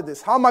get out of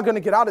this? How am I going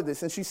to get out of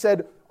this? And she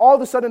said, all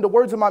of a sudden, the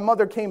words of my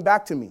mother came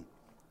back to me.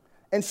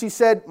 And she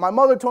said, my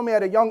mother told me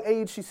at a young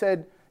age, she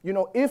said,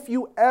 if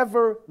you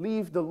ever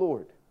leave the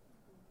Lord,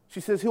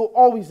 she says, he'll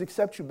always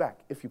accept you back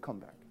if you come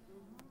back.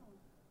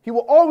 He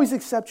will always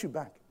accept you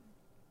back.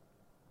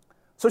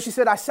 So she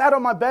said, I sat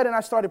on my bed and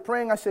I started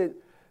praying.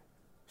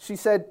 She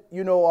said,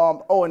 and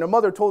her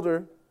mother told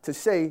her to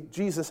say,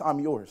 Jesus, I'm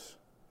yours.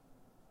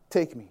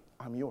 Take me,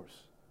 I'm yours.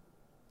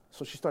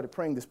 So she started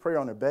praying this prayer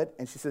on her bed,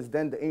 and she says,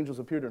 then the angels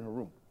appeared in her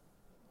room.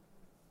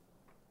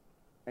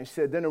 And she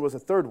said, then there was a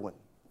third one.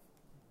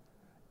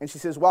 And she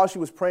says, while she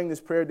was praying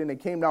this prayer, then they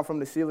came down from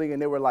the ceiling,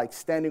 and they were like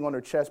standing on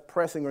her chest,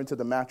 pressing her into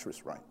the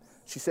mattress, right?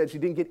 She said she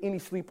didn't get any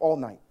sleep all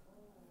night.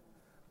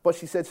 But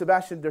she said,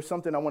 Sebastien, there's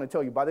something I want to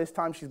tell you. By this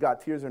time, she's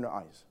got tears in her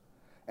eyes.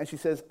 And she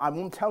says,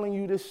 I'm telling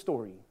you this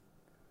story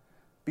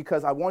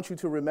because I want you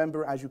to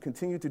remember as you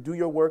continue to do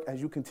your work, as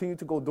you continue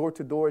to go door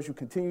to door, as you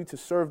continue to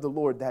serve the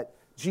Lord, that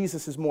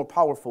Jesus is more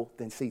powerful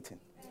than Satan.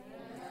 Amen.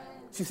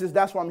 She says,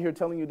 that's why I'm here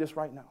telling you this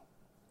right now.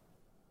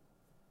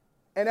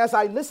 And as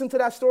I listened to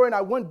that story and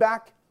I went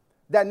back,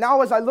 that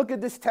now as I look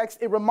at this text,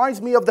 it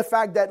reminds me of the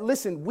fact that,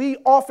 listen, we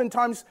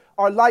oftentimes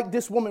are like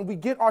this woman. We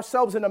get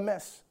ourselves in a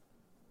mess.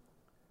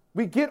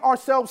 We get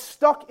ourselves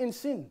stuck in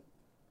sin.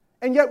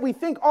 And yet we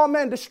think, oh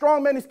man, the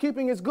strong man is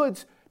keeping his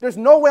goods. There's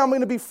no way I'm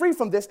going to be free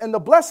from this. And the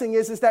blessing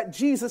is that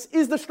Jesus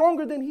is the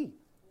stronger than he.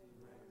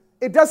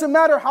 It doesn't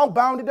matter how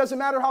bound. It doesn't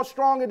matter how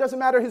strong. It doesn't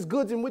matter his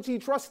goods in which he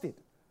trusted.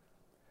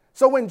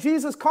 So when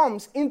Jesus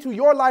comes into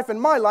your life and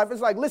my life,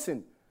 it's like,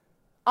 listen,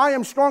 I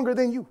am stronger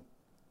than you.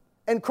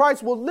 And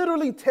Christ will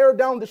literally tear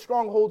down the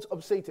strongholds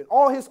of Satan,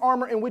 all his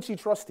armor in which he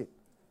trusted.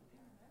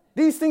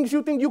 These things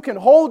you think you can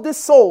hold this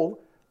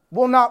soul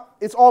will not,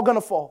 it's all going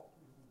to fall.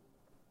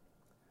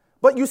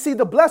 But you see,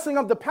 the blessing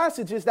of the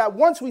passage is that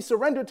once we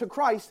surrender to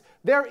Christ,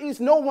 there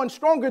is no one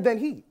stronger than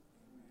he.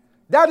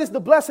 That is the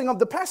blessing of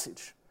the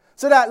passage.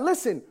 So that,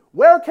 listen,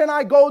 where can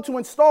I go to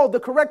install the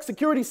correct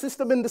security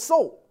system in the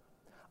soul?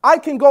 I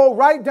can go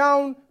right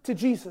down to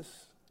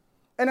Jesus.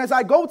 And as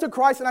I go to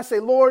Christ and I say,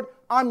 Lord,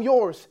 I'm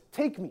yours.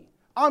 Take me.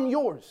 I'm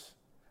yours.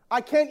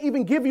 I can't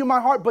even give you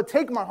my heart, but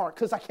take my heart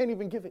because I can't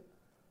even give it.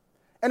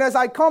 And as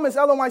I come, as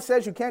Elohim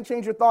says, you can't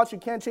change your thoughts, you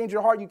can't change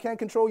your heart, you can't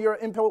control your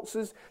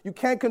impulses, you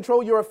can't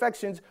control your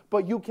affections,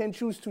 but you can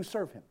choose to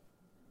serve him.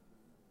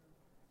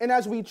 And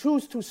as we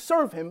choose to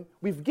serve him,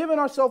 we've given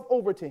ourselves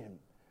over to him.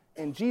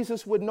 And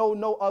Jesus would know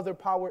no other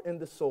power in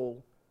the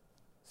soul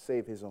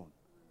save his own.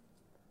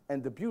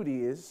 And the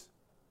beauty is,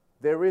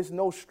 there is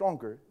no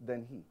stronger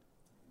than he.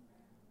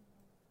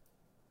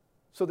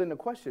 So then the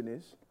question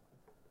is,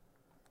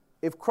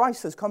 if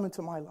Christ has come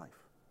into my life,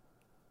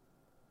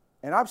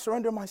 and I've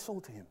surrendered my soul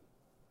to him,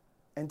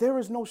 and there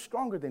is no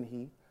stronger than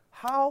he,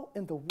 how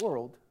in the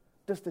world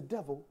does the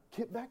devil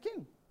get back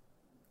in?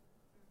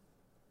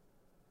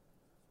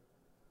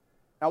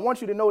 I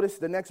want you to notice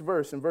the next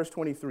verse in verse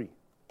 23.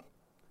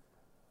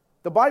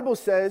 The Bible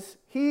says,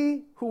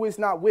 he who is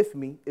not with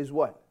me is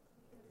what?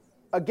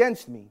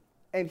 Against me.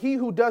 And he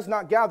who does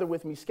not gather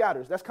with me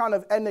scatters. That's kind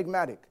of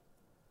enigmatic.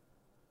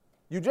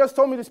 You just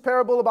told me this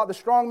parable about the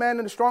strong man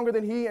and the stronger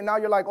than he, and now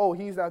you're like, oh,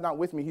 he's not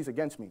with me, he's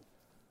against me.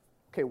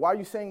 Okay, why are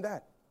you saying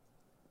that?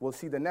 Well,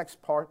 see, the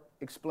next part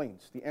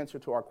explains the answer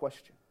to our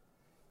question.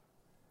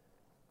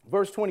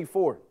 Verse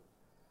 24.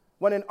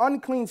 When an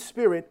unclean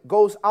spirit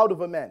goes out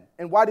of a man.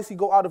 And why does he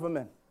go out of a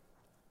man?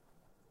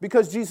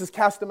 Because Jesus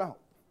cast him out.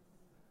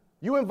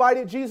 You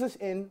invited Jesus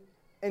in,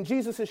 and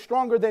Jesus is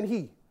stronger than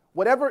he.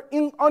 Whatever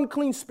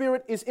unclean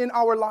spirit is in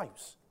our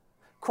lives,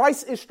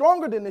 Christ is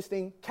stronger than this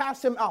thing,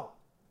 cast him out.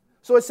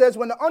 So it says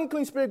when the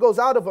unclean spirit goes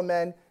out of a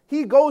man,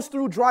 he goes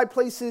through dry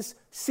places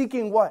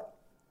seeking what?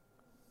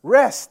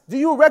 Rest. Do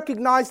you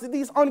recognize that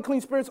these unclean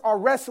spirits are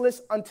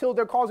restless until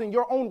they're causing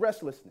your own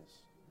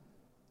restlessness?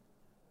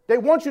 They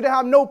want you to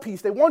have no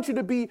peace. They want you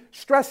to be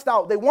stressed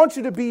out. They want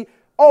you to be,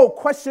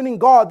 questioning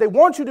God. They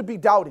want you to be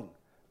doubting.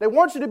 They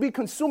want you to be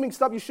consuming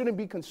stuff you shouldn't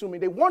be consuming.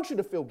 They want you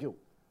to feel guilt.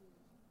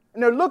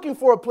 And they're looking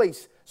for a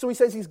place. So he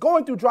says he's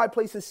going through dry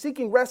places,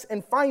 seeking rest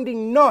and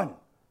finding none.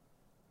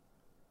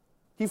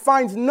 He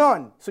finds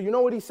none. So you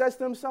know what he says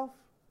to himself?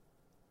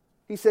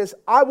 He says,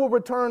 I will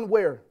return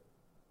where?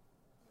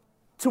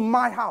 To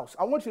my house.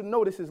 I want you to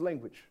notice his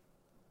language.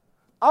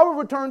 I will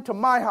return to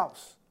my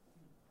house.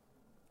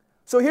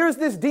 So here's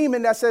this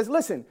demon that says,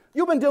 listen,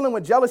 you've been dealing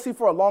with jealousy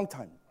for a long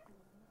time.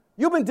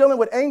 You've been dealing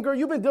with anger.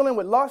 You've been dealing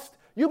with lust.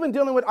 You've been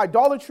dealing with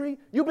idolatry.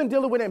 You've been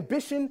dealing with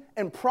ambition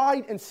and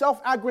pride and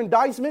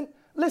self-aggrandizement.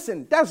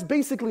 Listen, that's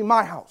basically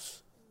my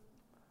house.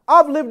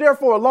 I've lived there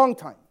for a long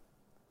time.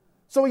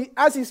 So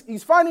as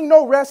he's finding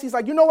no rest, he's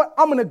like, you know what?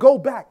 I'm going to go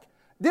back.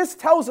 This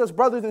tells us,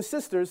 brothers and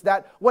sisters,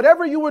 that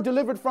whatever you were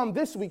delivered from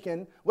this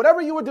weekend,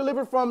 whatever you were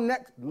delivered from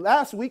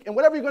last week, and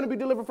whatever you're going to be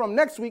delivered from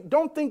next week,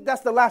 don't think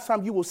that's the last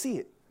time you will see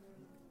it.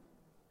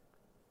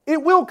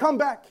 It will come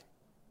back.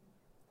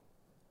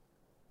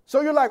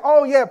 So you're like,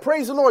 oh yeah,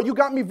 praise the Lord, you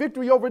got me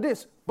victory over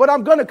this, but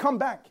I'm going to come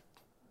back.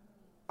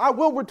 I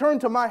will return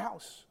to my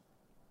house.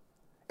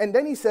 And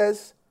then he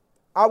says,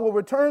 I will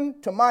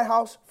return to my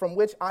house from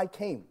which I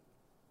came.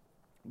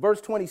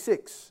 Verse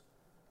 26,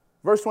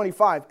 verse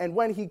 25. And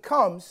when he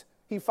comes,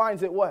 he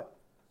finds it what?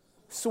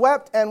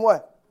 Swept and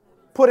what?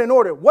 Put in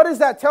order. What does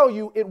that tell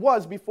you it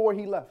was before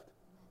he left?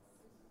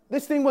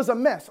 This thing was a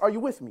mess. Are you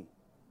with me?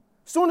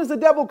 Soon as the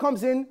devil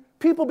comes in,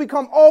 people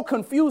become all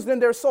confused in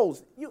their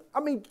souls.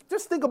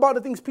 Just think about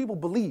the things people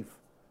believe.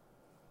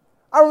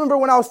 I remember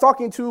when I was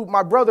talking to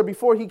my brother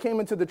before he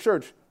came into the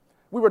church.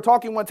 We were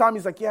talking one time.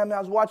 He's like, yeah, man,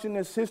 I was watching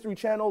this History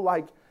Channel,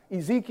 like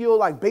Ezekiel,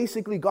 like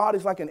basically God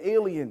is like an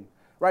alien,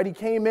 right? He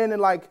came in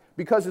and like,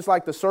 because it's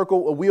like the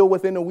circle, a wheel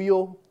within a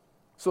wheel.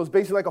 So it's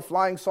basically like a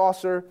flying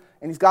saucer.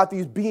 And he's got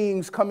these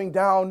beings coming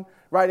down,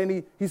 right?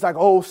 And he's like,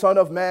 oh, son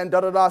of man,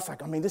 da-da-da. It's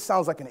like, this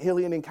sounds like an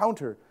alien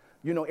encounter.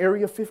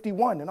 Area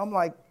 51. And I'm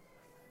like,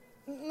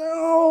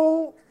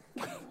 no.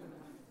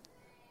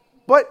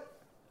 But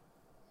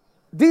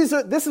this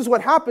is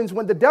what happens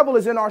when the devil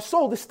is in our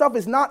soul. This stuff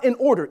is not in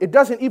order. It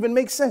doesn't even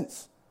make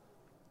sense.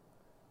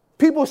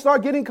 People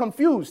start getting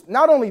confused.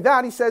 Not only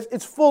that, he says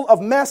it's full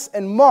of mess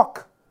and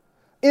muck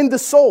in the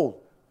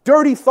soul.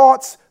 Dirty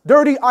thoughts,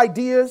 dirty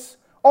ideas,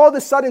 all of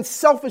a sudden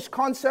selfish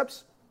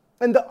concepts,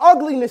 and the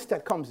ugliness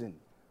that comes in.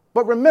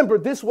 But remember,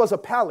 this was a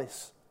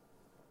palace.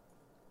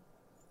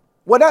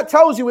 What that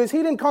tells you is he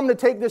didn't come to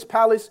take this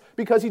palace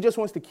because he just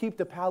wants to keep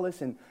the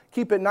palace and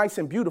keep it nice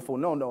and beautiful.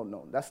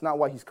 No. That's not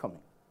why he's coming.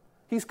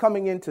 He's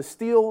coming in to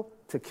steal,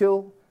 to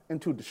kill,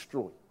 and to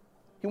destroy.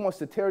 He wants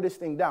to tear this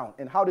thing down.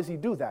 And how does he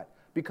do that?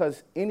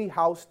 Because any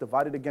house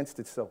divided against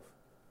itself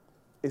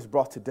is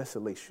brought to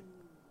desolation.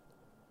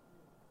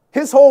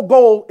 His whole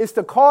goal is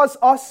to cause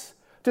us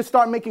to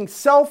start making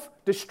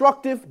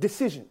self-destructive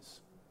decisions.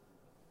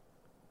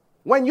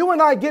 When you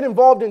and I get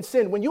involved in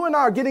sin, when you and I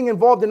are getting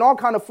involved in all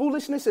kind of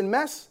foolishness and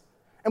mess,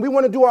 and we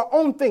want to do our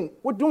own thing,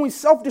 we're doing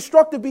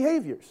self-destructive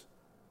behaviors.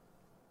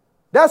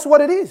 That's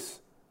what it is.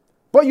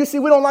 But you see,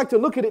 we don't like to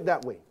look at it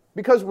that way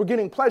because we're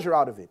getting pleasure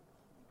out of it.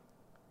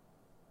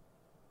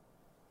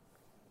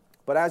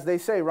 But as they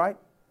say, right?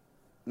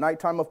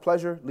 Nighttime of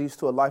pleasure leads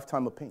to a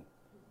lifetime of pain.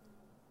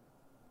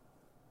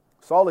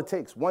 That's all it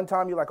takes. One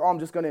time you're like, I'm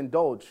just going to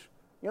indulge.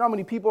 You know how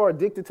many people are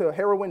addicted to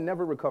heroin,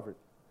 never recovered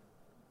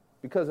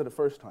because of the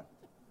first time?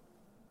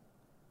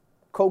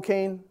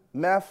 Cocaine,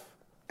 meth,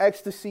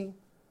 ecstasy,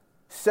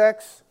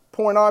 sex,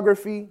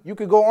 pornography. You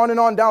could go on and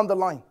on down the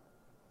line.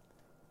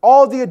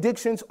 All the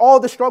addictions, all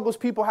the struggles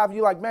people have,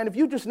 you're like, man, if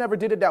you just never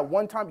did it that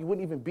one time, you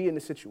wouldn't even be in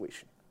this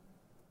situation.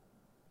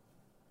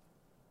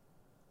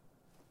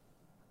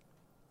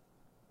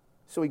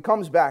 So he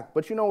comes back.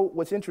 But you know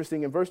what's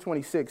interesting? In verse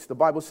 26, the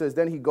Bible says,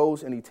 then he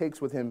goes and he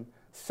takes with him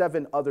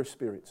 7 other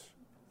spirits,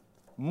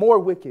 more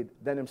wicked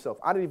than himself.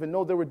 I didn't even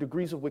know there were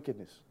degrees of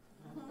wickedness.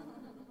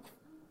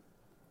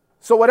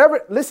 So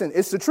listen,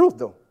 it's the truth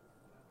though.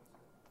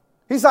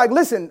 He's like,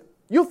 listen,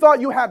 you thought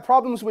you had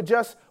problems with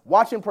just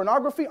watching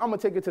pornography? I'm going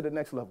to take it to the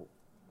next level.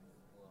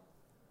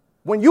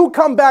 When you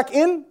come back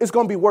in, it's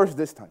going to be worse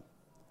this time.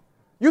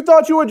 You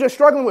thought you were just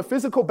struggling with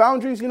physical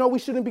boundaries. You know, we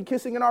shouldn't be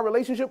kissing in our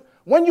relationship.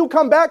 When you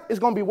come back, it's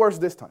going to be worse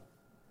this time.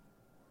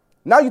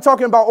 Now you're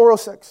talking about oral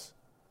sex.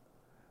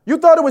 You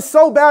thought it was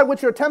so bad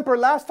with your temper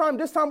last time.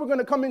 This time we're going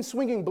to come in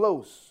swinging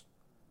blows.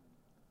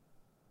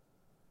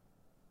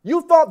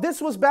 You thought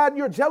this was bad,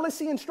 your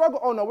jealousy and struggle.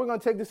 Oh no, we're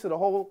going to take this to the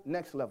whole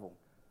next level.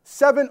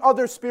 7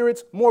 other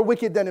spirits more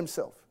wicked than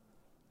himself.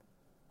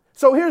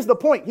 So here's the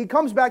point. He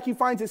comes back, he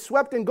finds it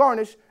swept and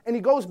garnished, and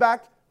he goes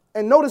back,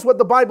 and notice what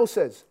the Bible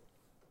says.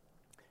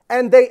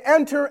 And they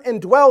enter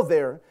and dwell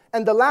there,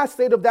 and the last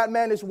state of that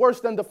man is worse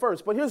than the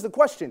first. But here's the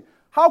question.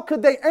 How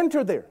could they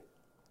enter there?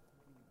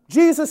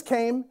 Jesus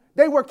came,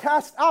 they were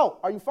cast out.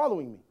 Are you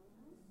following me?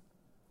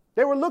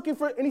 They were looking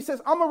for, and he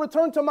says, I'm going to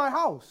return to my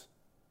house.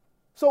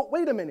 So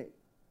wait a minute.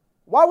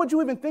 Why would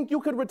you even think you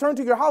could return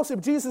to your house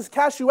if Jesus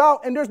cast you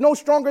out and there's no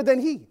stronger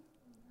than he?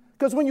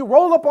 Because when you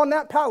roll up on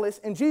that palace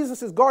and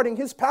Jesus is guarding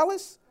his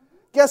palace,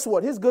 guess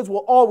what? His goods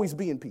will always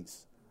be in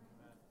peace.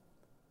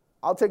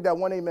 I'll take that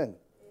one amen.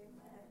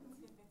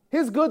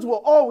 His goods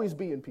will always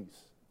be in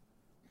peace.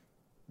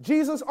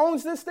 Jesus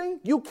owns this thing.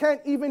 You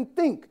can't even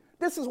think.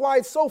 This is why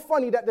it's so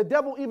funny that the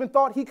devil even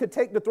thought he could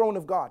take the throne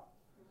of God.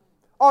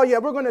 Oh yeah,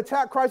 we're going to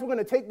attack Christ. We're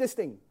going to take this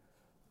thing.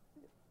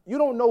 You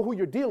don't know who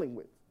you're dealing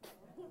with.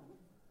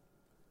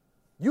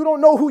 You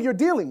don't know who you're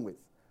dealing with.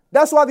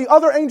 That's why the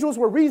other angels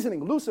were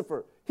reasoning.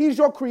 Lucifer, he's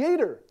your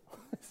creator.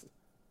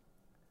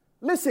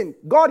 Listen,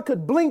 God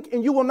could blink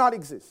and you will not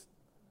exist.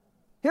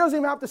 He doesn't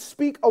even have to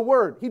speak a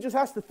word. He just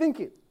has to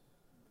think it.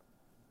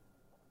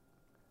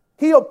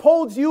 He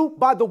upholds you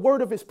by the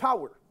word of his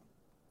power.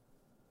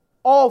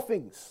 All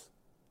things.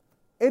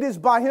 It is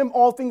by him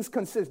all things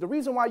consist. The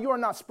reason why you are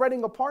not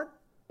spreading apart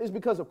is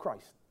because of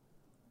Christ.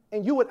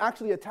 And you would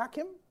actually attack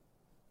him?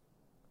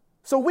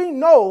 So we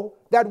know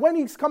that when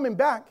he's coming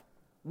back,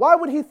 why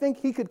would he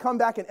think he could come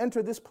back and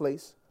enter this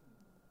place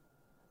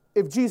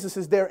if Jesus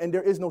is there and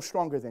there is no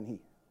stronger than he?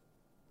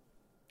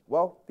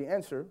 Well, the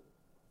answer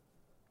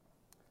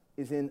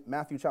is in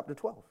Matthew chapter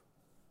 12.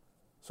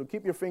 So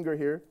keep your finger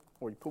here,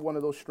 or you put one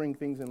of those string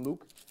things in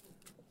Luke.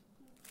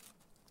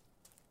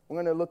 We're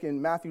going to look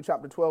in Matthew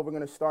chapter 12. We're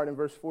going to start in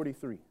verse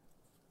 43.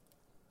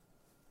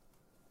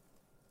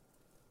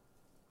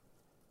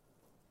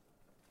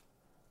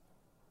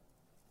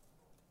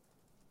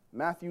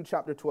 Matthew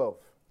chapter 12,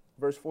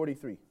 verse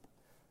 43.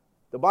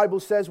 The Bible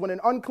says, when an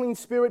unclean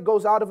spirit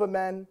goes out of a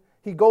man,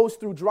 he goes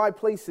through dry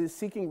places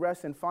seeking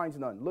rest and finds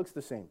none. Looks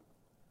the same.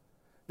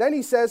 Then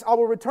he says, I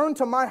will return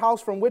to my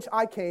house from which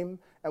I came.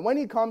 And when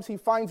he comes, he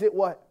finds it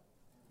what?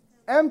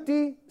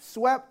 Empty,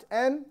 swept,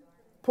 and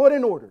put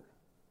in order.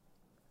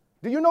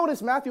 Do you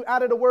notice Matthew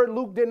added a word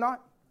Luke did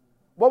not?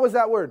 What was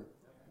that word?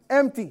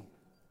 Empty.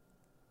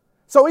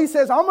 So he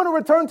says, I'm going to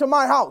return to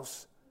my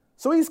house.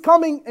 So he's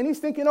coming and he's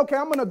thinking, okay,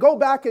 I'm going to go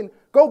back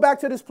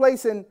to this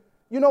place. And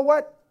you know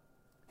what?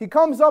 He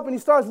comes up and he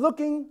starts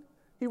looking.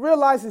 He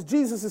realizes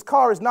Jesus'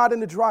 car is not in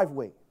the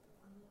driveway.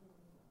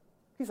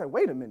 He's like,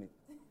 wait a minute.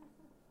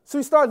 So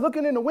he starts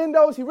looking in the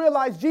windows. He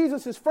realizes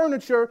Jesus'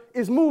 furniture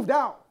is moved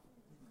out.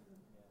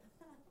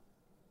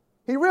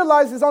 He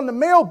realizes on the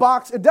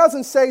mailbox, it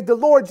doesn't say the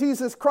Lord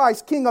Jesus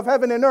Christ, King of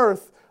heaven and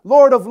earth,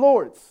 Lord of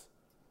lords.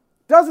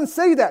 It doesn't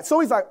say that. So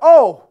he's like,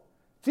 oh,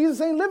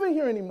 Jesus ain't living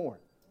here anymore.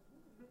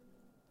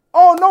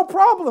 Oh, no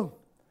problem.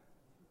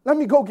 Let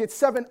me go get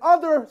 7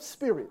 other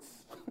spirits.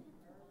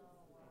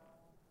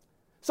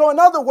 So in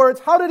other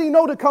words, how did he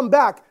know to come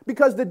back?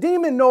 Because the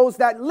demon knows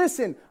that,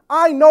 listen,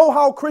 I know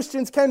how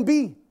Christians can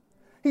be.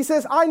 He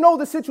says, I know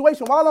the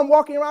situation. While I'm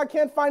walking around, I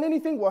can't find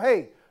anything. Well,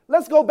 hey,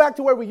 let's go back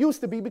to where we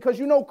used to be, because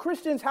you know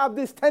Christians have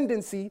this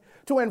tendency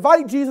to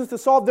invite Jesus to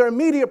solve their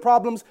immediate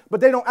problems, but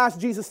they don't ask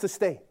Jesus to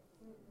stay.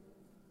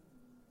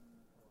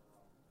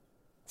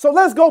 So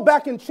let's go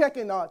back and check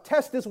and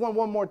test this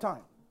one more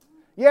time.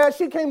 Yeah,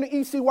 she came to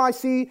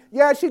ECYC.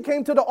 Yeah, she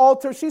came to the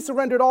altar. She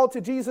surrendered all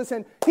to Jesus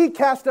and he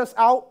cast us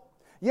out.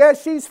 Yeah,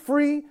 she's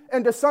free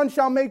and the Son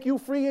shall make you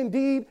free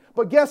indeed.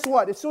 But guess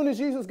what? As soon as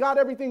Jesus got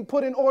everything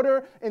put in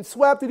order and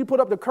swept, he put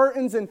up the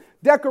curtains and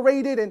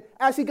decorated. And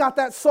as he got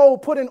that soul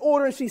put in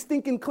order and she's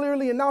thinking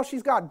clearly, and now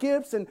she's got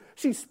gifts and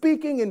she's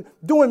speaking and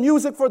doing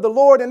music for the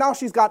Lord. And now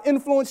she's got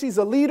influence. She's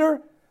a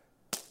leader.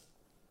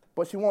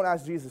 But she won't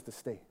ask Jesus to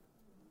stay.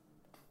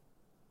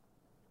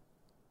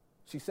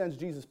 She sends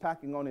Jesus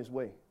packing on his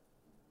way.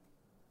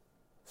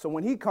 So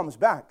when he comes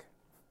back,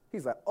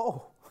 he's like,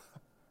 oh,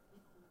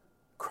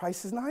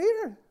 Christ is not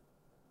here.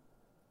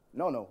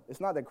 No,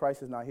 it's not that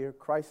Christ is not here.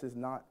 Christ is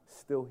not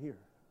still here.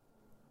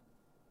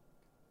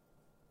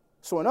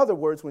 So in other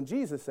words, when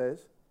Jesus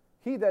says,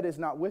 he that is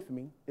not with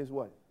me is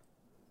what?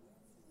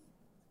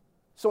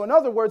 So in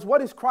other words,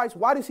 what is Christ?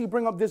 Why does he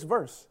bring up this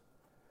verse?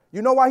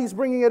 You know why he's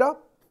bringing it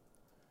up?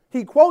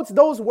 He quotes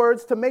those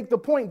words to make the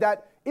point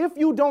that if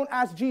you don't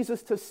ask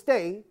Jesus to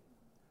stay,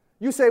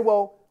 you say,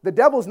 well, the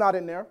devil's not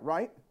in there,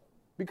 right?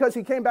 Because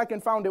he came back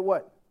and found it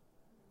what?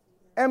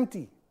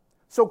 Empty.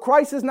 So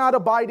Christ is not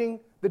abiding.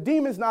 The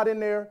demon's not in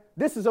there.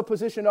 This is a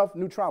position of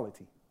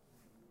neutrality.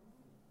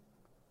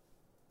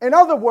 In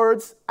other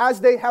words,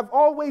 as they have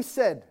always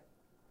said,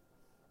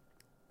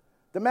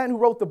 the man who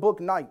wrote the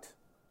book Night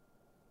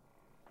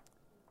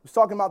was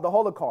talking about the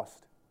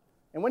Holocaust.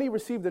 And when he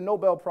received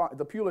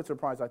the Pulitzer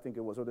Prize, I think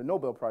it was, or the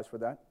Nobel Prize for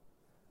that,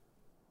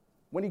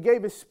 when he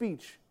gave his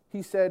speech,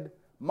 he said,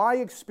 "My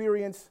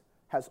experience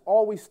has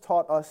always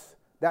taught us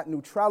that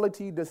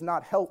neutrality does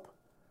not help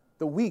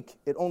the weak,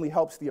 it only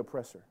helps the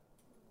oppressor."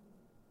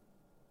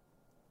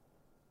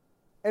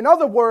 In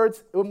other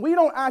words, when we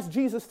don't ask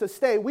Jesus to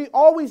stay,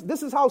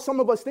 this is how some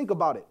of us think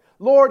about it.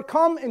 Lord,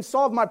 come and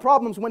solve my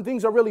problems when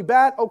things are really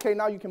bad. Okay,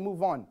 now you can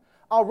move on.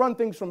 I'll run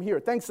things from here.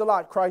 Thanks a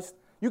lot, Christ.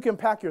 You can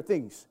pack your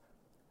things.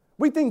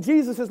 We think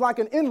Jesus is like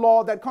an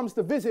in-law that comes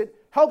to visit,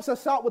 helps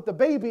us out with the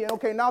baby, and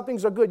okay, now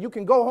things are good. You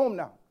can go home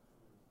now.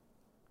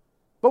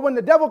 But when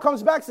the devil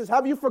comes back and says,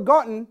 have you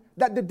forgotten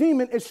that the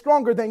demon is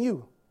stronger than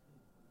you?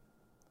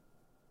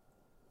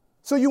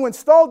 So you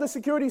installed the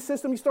security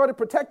system, you started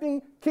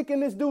protecting, kicking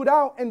this dude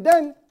out, and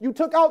then you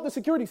took out the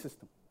security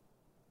system.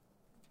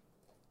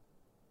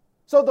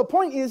 So the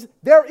point is,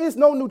 there is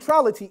no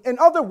neutrality. In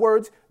other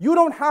words, you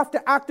don't have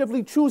to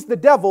actively choose the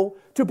devil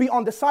to be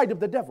on the side of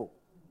the devil.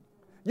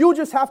 You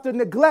just have to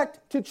neglect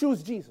to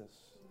choose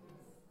Jesus.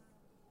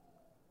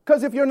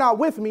 Because if you're not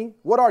with me,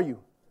 what are you?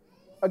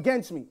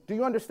 Against me. Do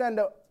you understand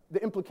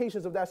the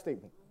implications of that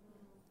statement?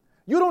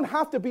 You don't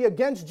have to be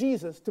against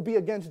Jesus to be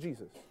against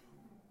Jesus.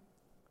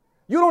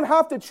 You don't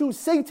have to choose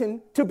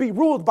Satan to be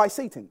ruled by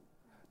Satan.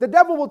 The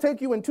devil will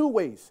take you in two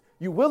ways.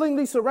 You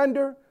willingly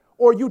surrender,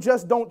 or you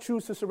just don't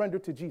choose to surrender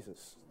to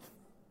Jesus.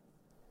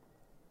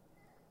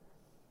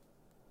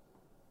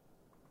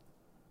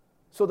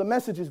 So the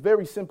message is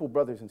very simple,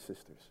 brothers and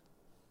sisters.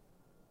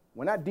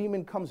 When that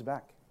demon comes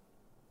back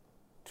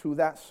to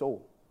that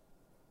soul,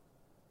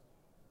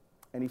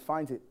 and he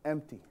finds it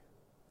empty,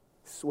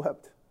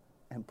 swept,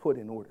 and put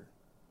in order,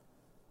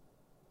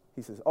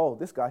 he says, oh,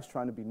 this guy's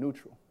trying to be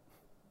neutral.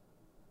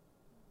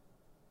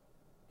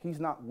 He's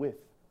not with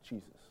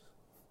Jesus.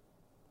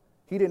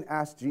 He didn't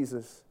ask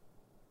Jesus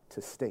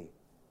to stay.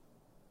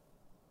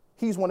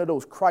 He's one of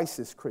those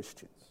crisis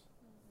Christians.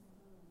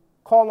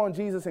 Call on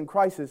Jesus in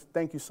crisis,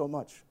 thank you so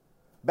much.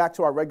 Back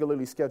to our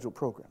regularly scheduled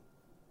program.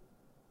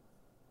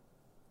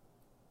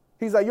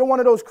 He's like, you're one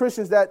of those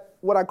Christians that,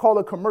 what I call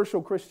a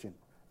commercial Christian.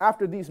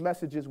 After these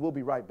messages, we'll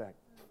be right back.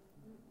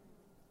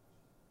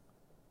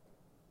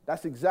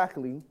 That's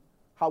exactly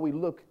how we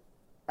look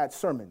at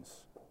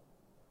sermons.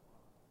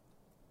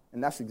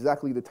 And that's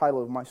exactly the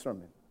title of my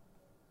sermon.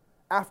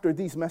 After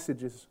these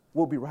messages,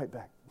 we'll be right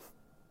back.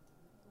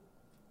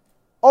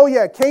 Oh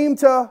yeah, came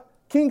to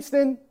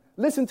Kingston,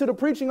 listened to the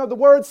preaching of the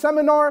word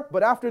seminar,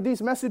 but after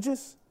these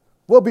messages,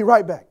 we'll be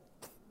right back.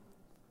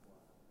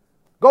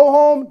 Go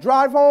home,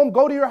 drive home,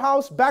 go to your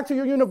house, back to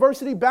your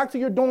university, back to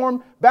your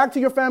dorm, back to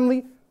your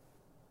family.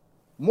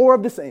 More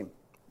of the same.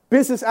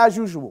 Business as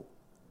usual.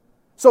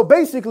 So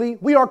basically,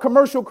 we are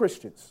commercial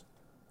Christians.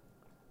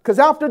 Because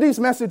after these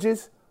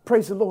messages,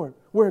 praise the Lord,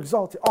 we're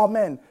exalted. Oh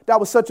man, that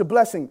was such a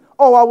blessing.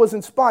 Oh, I was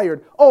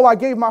inspired. Oh, I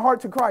gave my heart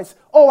to Christ.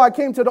 Oh, I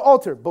came to the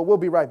altar. But we'll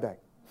be right back.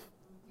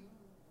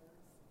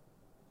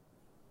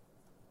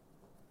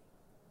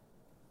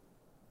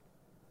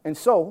 And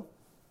so,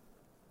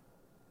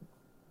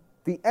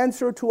 the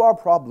answer to our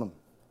problem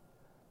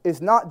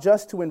is not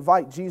just to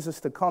invite Jesus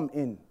to come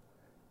in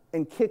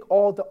and kick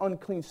all the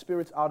unclean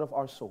spirits out of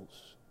our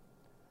souls.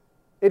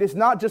 It is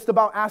not just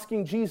about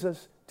asking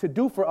Jesus to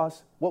do for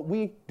us what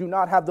we do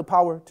not have the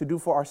power to do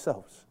for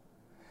ourselves.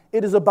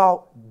 It is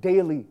about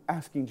daily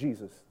asking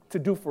Jesus to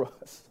do for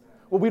us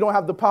what we don't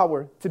have the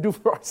power to do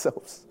for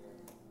ourselves.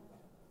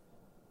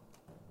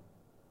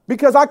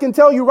 Because I can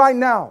tell you right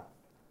now,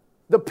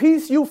 the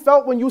peace you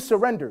felt when you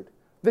surrendered,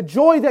 the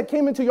joy that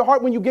came into your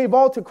heart when you gave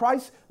all to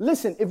Christ,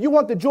 listen, if you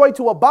want the joy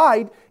to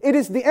abide,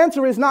 the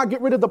answer is not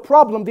get rid of the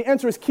problem. The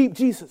answer is keep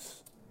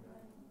Jesus.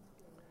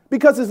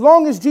 Because as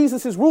long as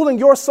Jesus is ruling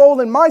your soul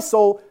and my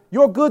soul,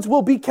 your goods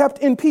will be kept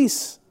in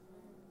peace.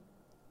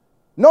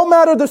 No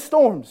matter the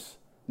storms,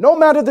 no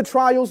matter the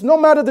trials, no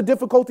matter the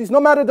difficulties, no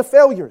matter the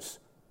failures.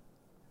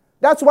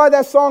 That's why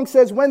that song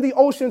says, when the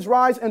oceans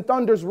rise and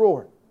thunders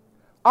roar,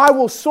 I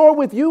will soar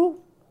with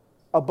you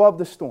above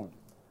the storm.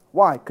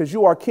 Why? Because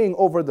you are king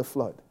over the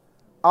flood.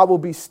 I will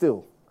be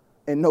still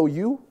and know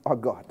you are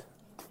God.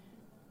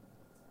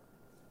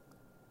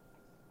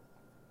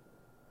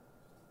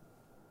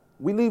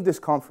 We leave this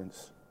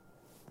conference.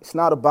 It's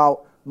not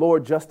about,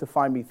 Lord,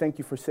 justify me. Thank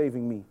you for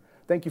saving me.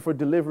 Thank you for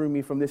delivering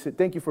me from this.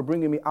 Thank you for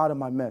bringing me out of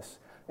my mess.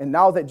 And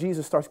now that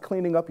Jesus starts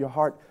cleaning up your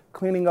heart,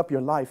 cleaning up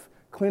your life,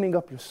 cleaning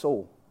up your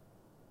soul,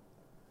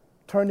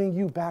 turning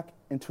you back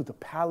into the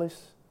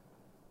palace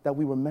that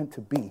we were meant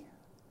to be.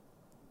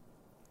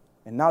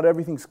 And now that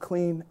everything's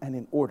clean and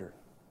in order,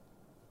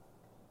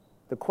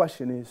 the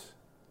question is,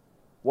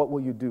 what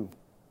will you do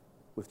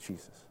with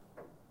Jesus?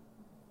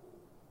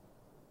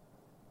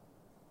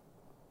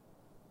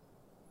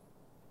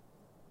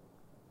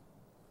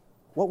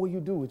 What will you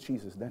do with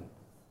Jesus then?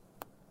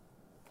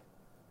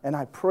 And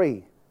I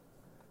pray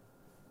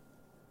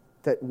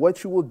that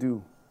what you will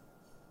do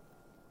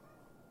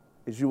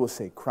is you will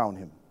say, crown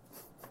him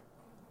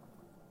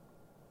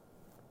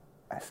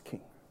as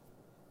king.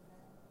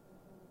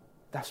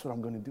 That's what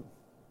I'm going to do.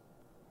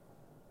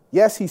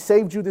 Yes, he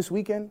saved you this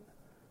weekend.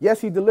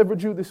 Yes, he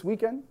delivered you this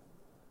weekend.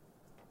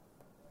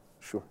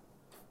 Sure.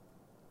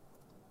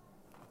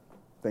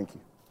 Thank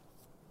you.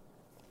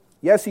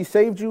 Yes, he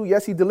saved you.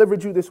 Yes, he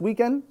delivered you this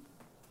weekend.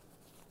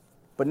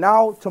 But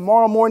now,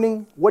 tomorrow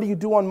morning, what do you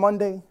do on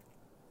Monday?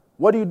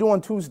 What do you do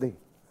on Tuesday?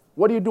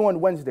 What do you do on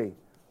Wednesday?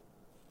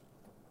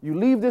 You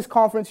leave this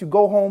conference, you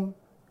go home,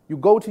 you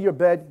go to your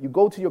bed, you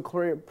go to your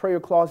prayer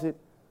closet,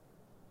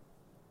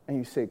 and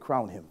you say,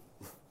 crown him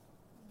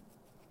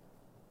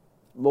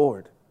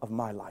Lord of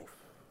my life.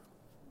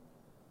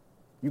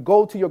 You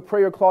go to your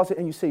prayer closet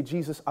and you say,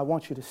 Jesus, I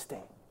want you to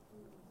stay.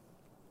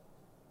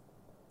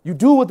 You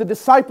do what the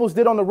disciples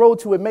did on the road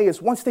to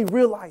Emmaus once they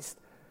realized,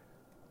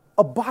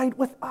 abide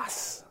with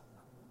us.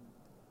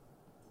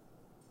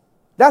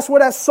 That's where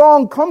that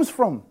song comes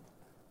from.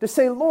 To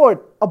say, Lord,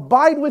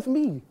 abide with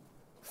me.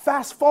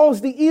 Fast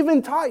falls the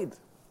eventide.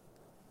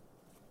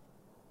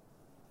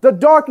 The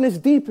darkness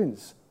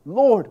deepens.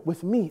 Lord,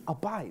 with me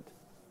abide.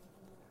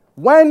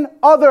 When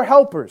other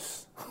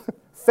helpers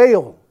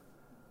fail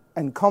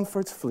and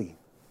comforts flee,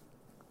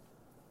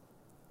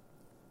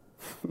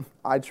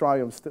 I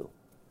triumph still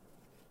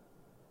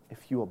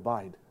if you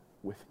abide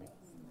with me.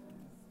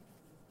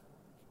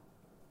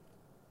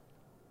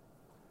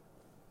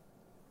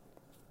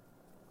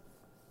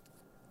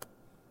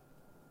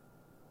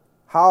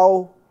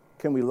 How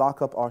can we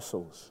lock up our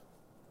souls?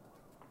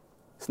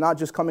 It's not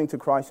just coming to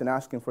Christ and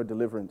asking for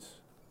deliverance.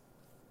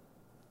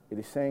 It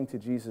is saying to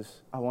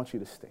Jesus, I want you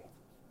to stay.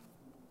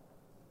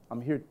 I'm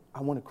here.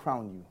 I want to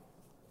crown you.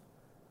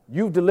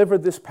 You've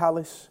delivered this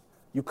palace.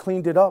 You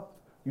cleaned it up.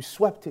 You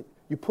swept it.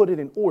 You put it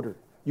in order.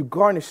 You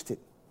garnished it.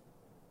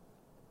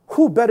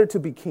 Who better to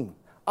be king?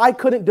 I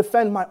couldn't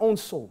defend my own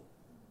soul.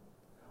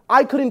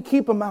 I couldn't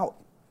keep him out.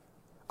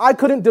 I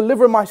couldn't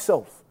deliver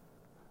myself.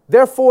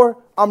 Therefore,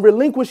 I'm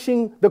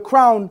relinquishing the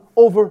crown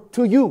over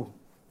to you.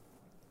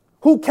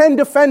 Who can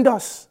defend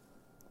us?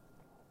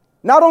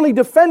 Not only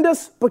defend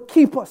us, but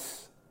keep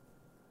us.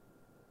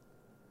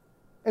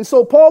 And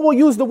so Paul will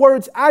use the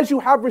words, as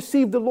you have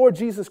received the Lord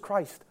Jesus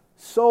Christ,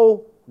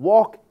 so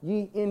walk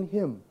ye in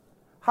him.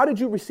 How did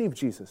you receive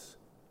Jesus?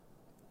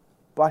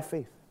 By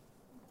faith.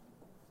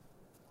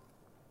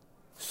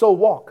 So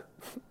walk.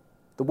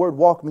 The word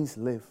walk means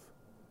live.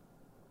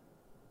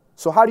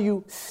 So how do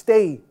you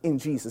stay in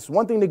Jesus?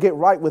 One thing to get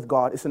right with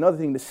God, it's another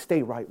thing to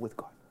stay right with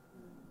God.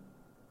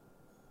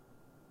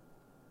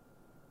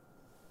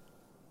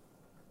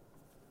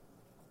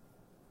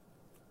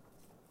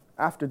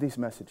 After these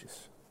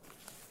messages,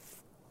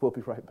 we'll be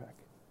right back.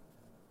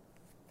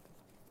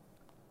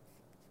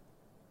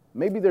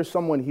 Maybe there's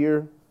someone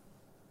here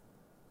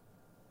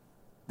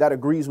that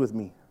agrees with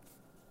me.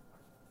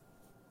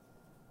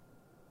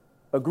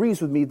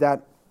 Agrees with me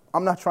that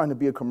I'm not trying to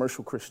be a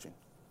commercial Christian.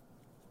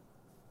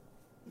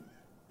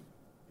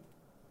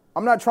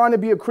 I'm not trying to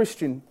be a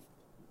Christian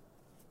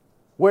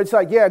where it's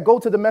like, yeah, go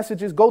to the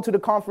messages, go to the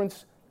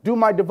conference, do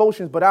my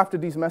devotions, but after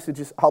these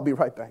messages, I'll be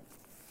right back.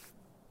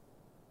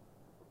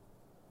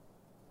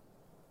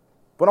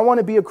 But I want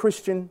to be a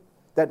Christian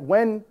that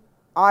when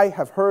I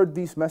have heard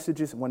these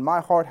messages, when my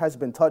heart has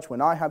been touched,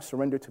 when I have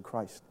surrendered to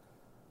Christ,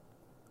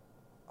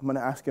 I'm going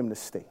to ask him to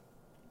stay.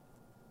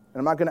 And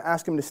I'm not going to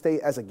ask him to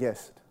stay as a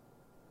guest.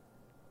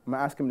 I'm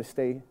going to ask him to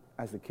stay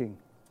as the king.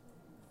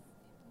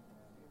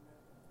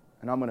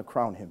 And I'm going to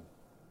crown him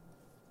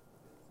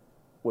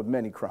with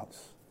many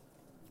crowns.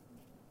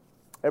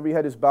 Every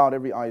head is bowed,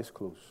 every eye is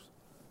closed.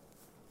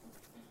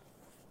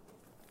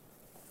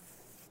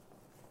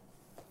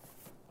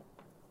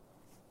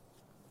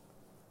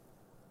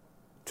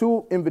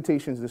 Two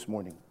invitations this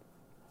morning.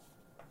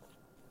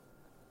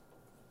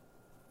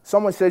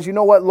 Someone says, you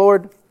know what,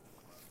 Lord?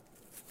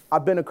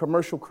 I've been a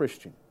commercial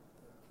Christian.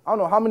 I don't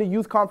know how many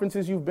youth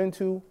conferences you've been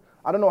to.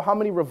 I don't know how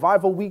many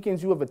revival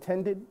weekends you have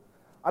attended.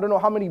 I don't know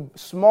how many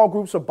small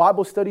groups or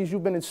Bible studies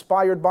you've been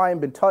inspired by and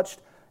been touched,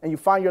 and you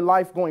find your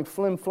life going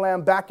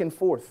flim-flam back and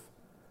forth.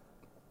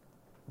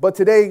 But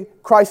today,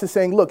 Christ is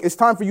saying, look, it's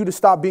time for you to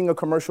stop being a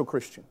commercial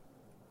Christian.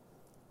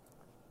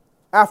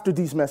 After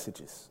these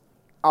messages,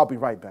 I'll be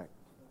right back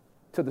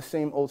to the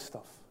same old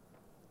stuff.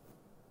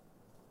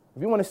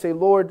 If you want to say,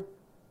 Lord,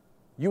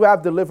 you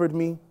have delivered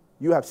me,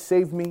 you have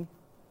saved me,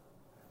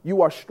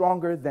 you are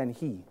stronger than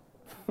he.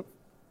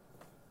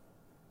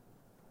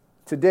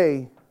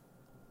 Today,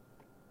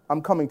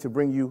 I'm coming to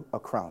bring you a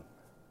crown.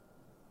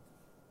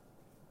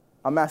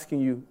 I'm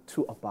asking you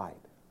to abide.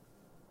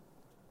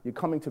 You're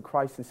coming to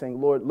Christ and saying,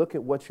 Lord, look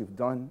at what you've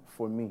done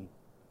for me,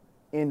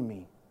 in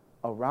me,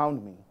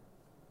 around me.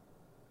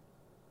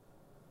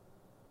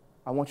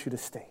 I want you to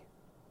stay.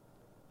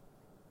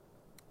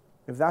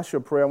 If that's your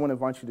prayer, I want to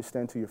invite you to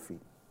stand to your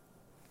feet.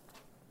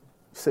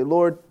 Say,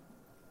 Lord,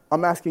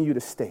 I'm asking you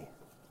to stay.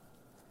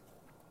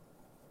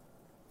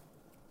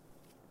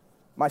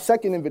 My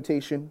second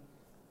invitation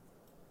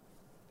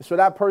It's for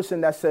that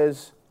person that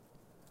says,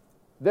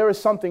 there is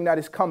something that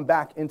has come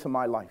back into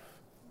my life.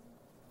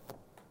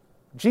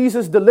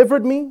 Jesus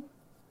delivered me.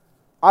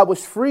 I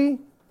was free.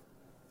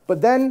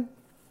 But then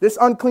this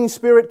unclean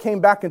spirit came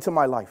back into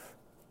my life.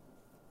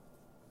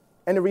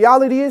 And the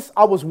reality is,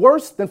 I was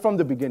worse than from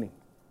the beginning.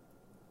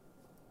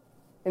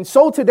 And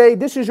so today,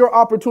 this is your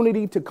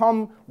opportunity to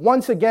come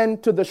once again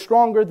to the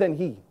stronger than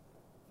he.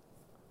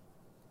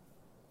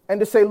 And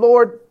to say,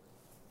 Lord,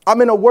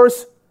 I'm in a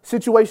worse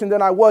situation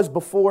than I was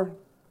before.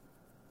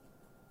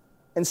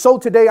 And so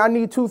today, I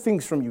need two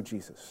things from you,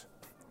 Jesus.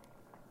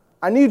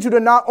 I need you to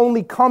not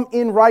only come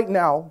in right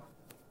now,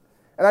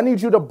 and I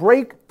need you to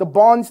break the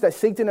bonds that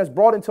Satan has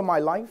brought into my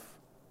life,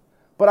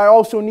 but I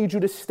also need you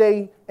to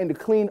stay and to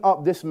clean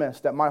up this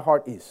mess that my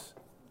heart is.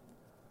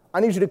 I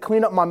need you to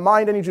clean up my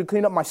mind. I need you to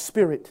clean up my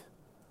spirit.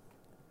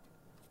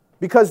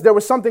 Because there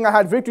was something I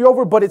had victory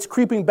over, but it's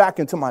creeping back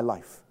into my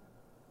life.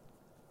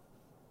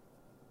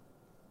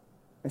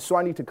 And so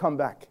I need to come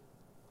back.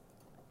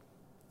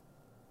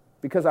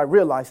 Because I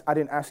realized I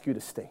didn't ask you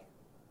to stay.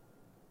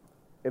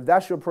 If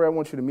that's your prayer, I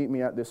want you to meet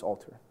me at this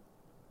altar.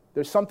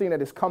 There's something that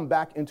has come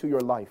back into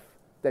your life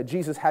that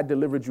Jesus had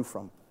delivered you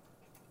from.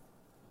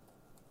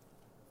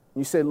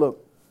 You say,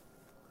 look,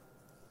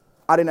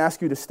 I didn't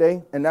ask you to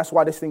stay, and that's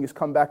why this thing has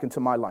come back into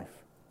my life.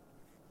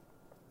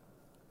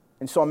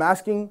 And so I'm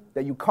asking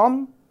that you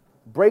come,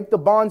 break the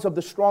bonds of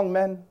the strong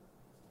man,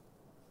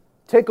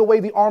 take away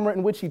the armor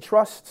in which he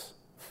trusts,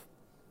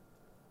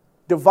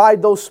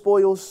 divide those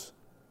spoils.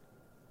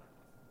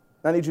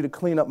 I need you to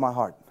clean up my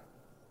heart,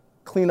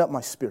 clean up my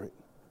spirit,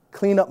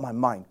 clean up my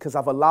mind, because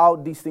I've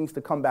allowed these things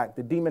to come back.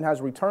 The demon has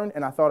returned,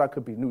 and I thought I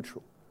could be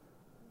neutral.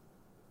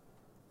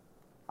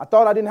 I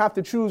thought I didn't have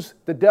to choose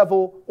the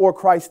devil or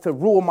Christ to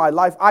rule my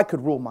life. I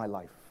could rule my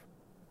life.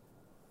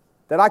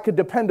 That I could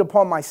depend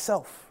upon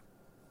myself,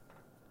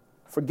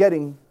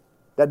 forgetting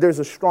that there's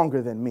a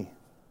stronger than me.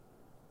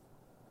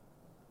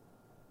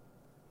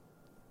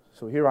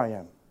 So here I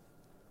am,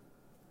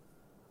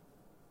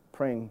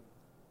 praying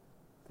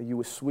that you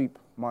would sweep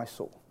my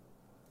soul,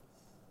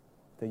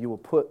 that you will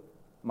put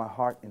my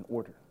heart in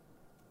order.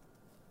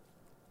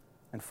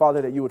 And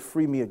Father, that you would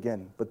free me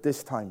again, but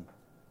this time,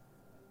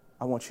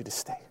 I want you to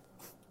stay.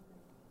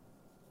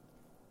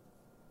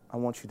 I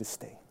want you to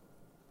stay.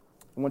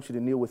 I want you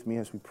to kneel with me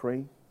as we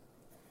pray.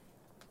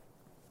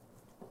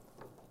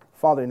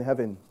 Father in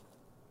heaven,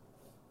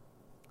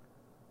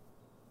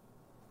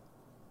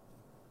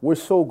 we're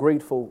so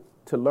grateful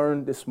to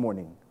learn this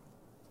morning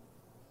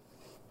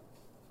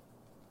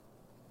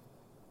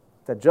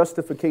that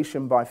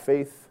justification by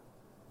faith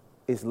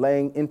is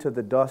laying into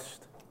the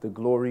dust the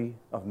glory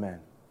of man.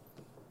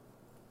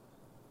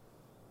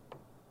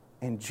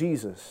 And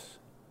Jesus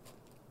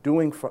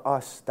doing for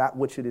us that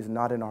which it is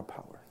not in our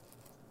power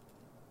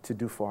to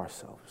do for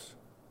ourselves.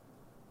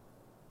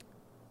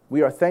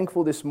 We are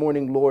thankful this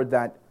morning, Lord,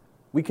 that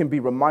we can be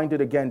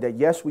reminded again that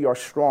yes, we are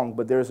strong,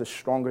 but there is a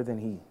stronger than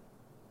he.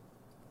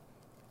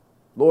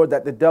 Lord,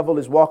 that the devil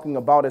is walking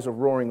about as a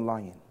roaring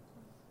lion.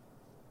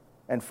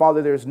 And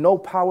Father, there is no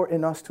power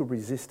in us to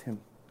resist him.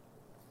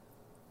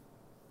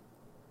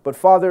 But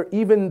Father,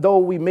 even though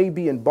we may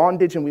be in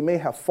bondage and we may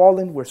have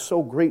fallen, we're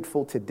so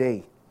grateful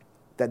today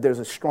that there's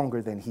a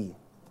stronger than he.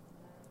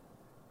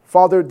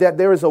 Father, that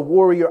there is a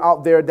warrior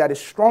out there that is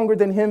stronger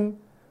than him,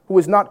 who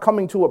is not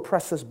coming to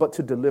oppress us, but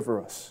to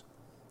deliver us.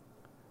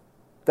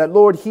 That,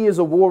 Lord, he is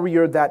a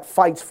warrior that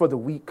fights for the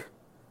weak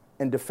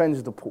and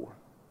defends the poor.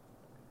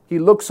 He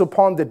looks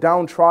upon the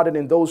downtrodden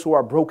and those who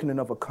are broken and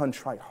of a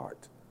contrite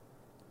heart.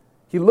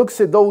 He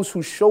looks at those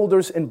whose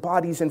shoulders and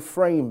bodies and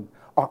frame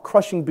are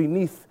crushing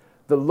beneath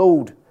the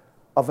load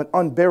of an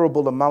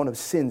unbearable amount of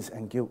sins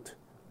and guilt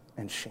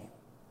and shame.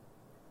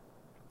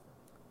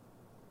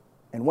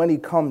 And when he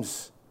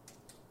comes,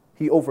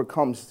 he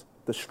overcomes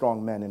the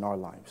strong man in our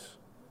lives.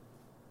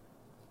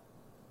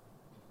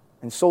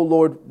 And so,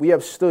 Lord, we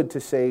have stood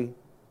to say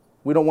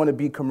we don't want to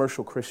be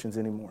commercial Christians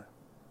anymore.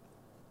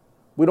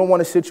 We don't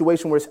want a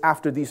situation where it's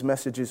after these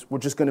messages, we're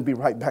just going to be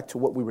right back to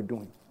what we were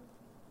doing.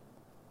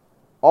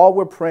 All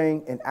we're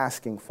praying and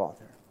asking,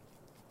 Father,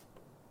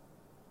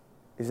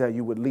 is that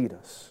you would lead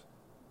us.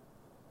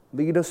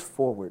 Lead us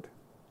forward,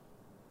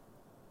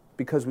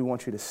 because we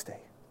want you to stay.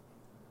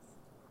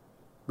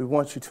 We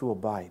want you to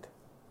abide.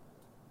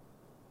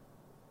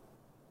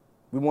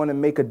 We want to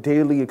make a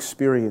daily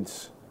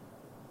experience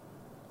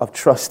of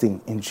trusting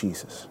in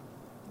Jesus,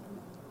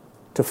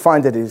 to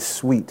find that it is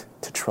sweet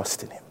to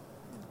trust in him.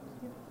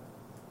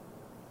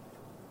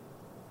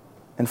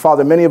 And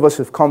Father, many of us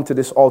have come to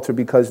this altar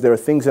because there are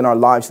things in our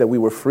lives that we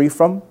were free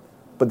from,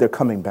 but they're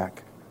coming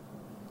back.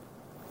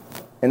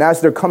 And as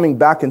they're coming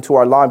back into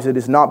our lives, it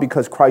is not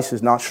because Christ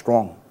is not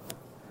strong.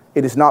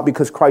 It is not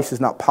because Christ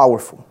is not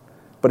powerful,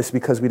 but it's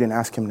because we didn't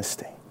ask him to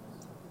stay.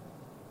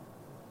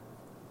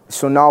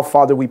 So now,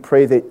 Father, we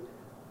pray that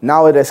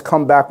now it has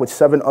come back with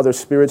 7 other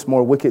spirits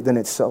more wicked than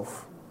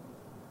itself.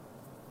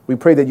 We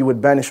pray that you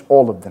would banish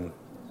all of them.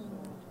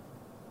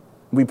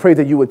 We pray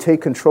that you would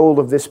take control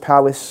of this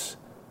palace,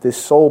 this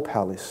soul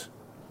palace.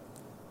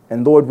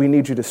 And Lord, we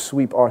need you to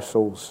sweep our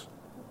souls.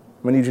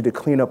 We need you to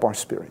clean up our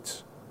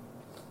spirits.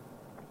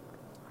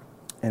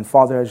 And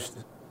Father,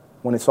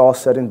 when it's all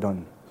said and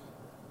done,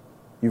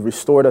 you've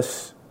restored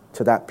us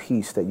to that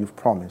peace that you've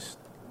promised.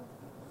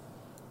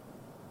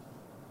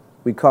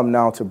 We come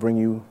now to bring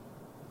you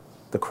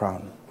the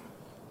crown.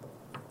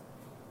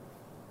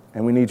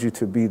 And we need you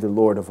to be the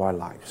Lord of our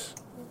lives.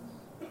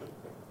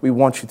 We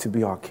want you to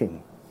be our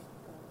King.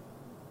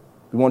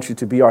 We want you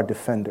to be our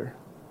defender.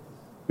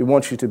 We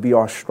want you to be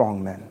our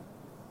strong man.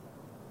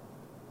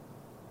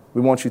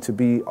 We want you to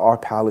be our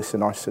palace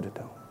and our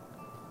citadel.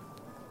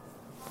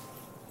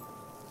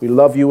 We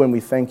love you and we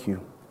thank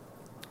you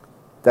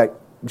that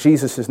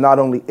Jesus is not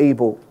only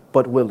able,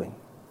 but willing.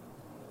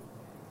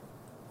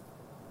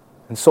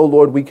 And so,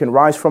 Lord, we can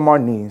rise from our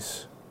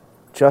knees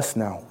just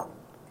now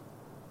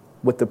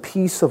with the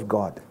peace of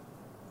God,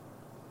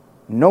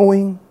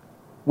 knowing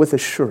with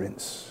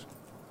assurance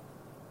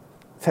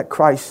that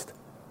Christ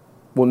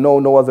will know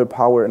no other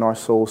power in our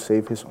soul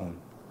save his own.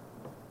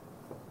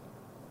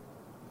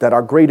 That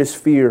our greatest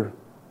fear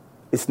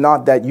is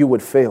not that you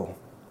would fail,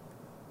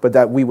 but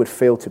that we would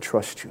fail to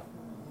trust you.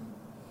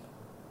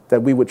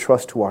 That we would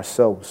trust to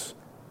ourselves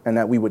and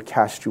that we would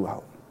cast you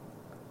out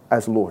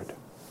as Lord.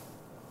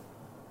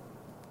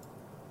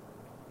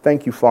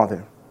 Thank you,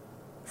 Father,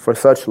 for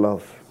such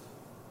love.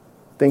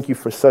 Thank you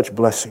for such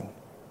blessing.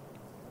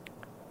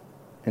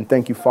 And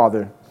thank you,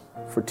 Father,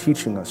 for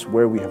teaching us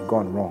where we have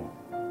gone wrong.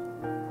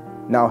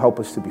 Now help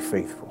us to be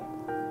faithful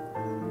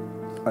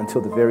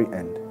until the very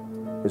end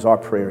is our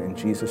prayer in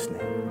Jesus'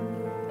 name.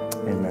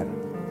 Amen.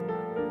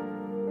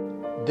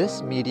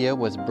 This media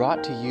was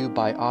brought to you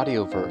by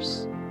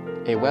Audioverse,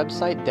 a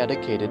website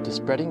dedicated to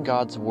spreading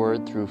God's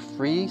Word through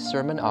free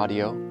sermon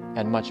audio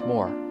and much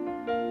more.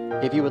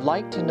 If you would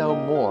like to know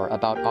more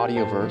about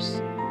Audioverse,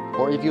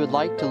 or if you would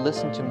like to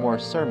listen to more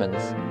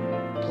sermons,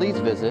 please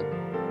visit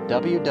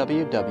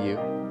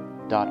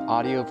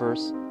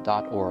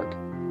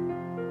www.audioverse.org.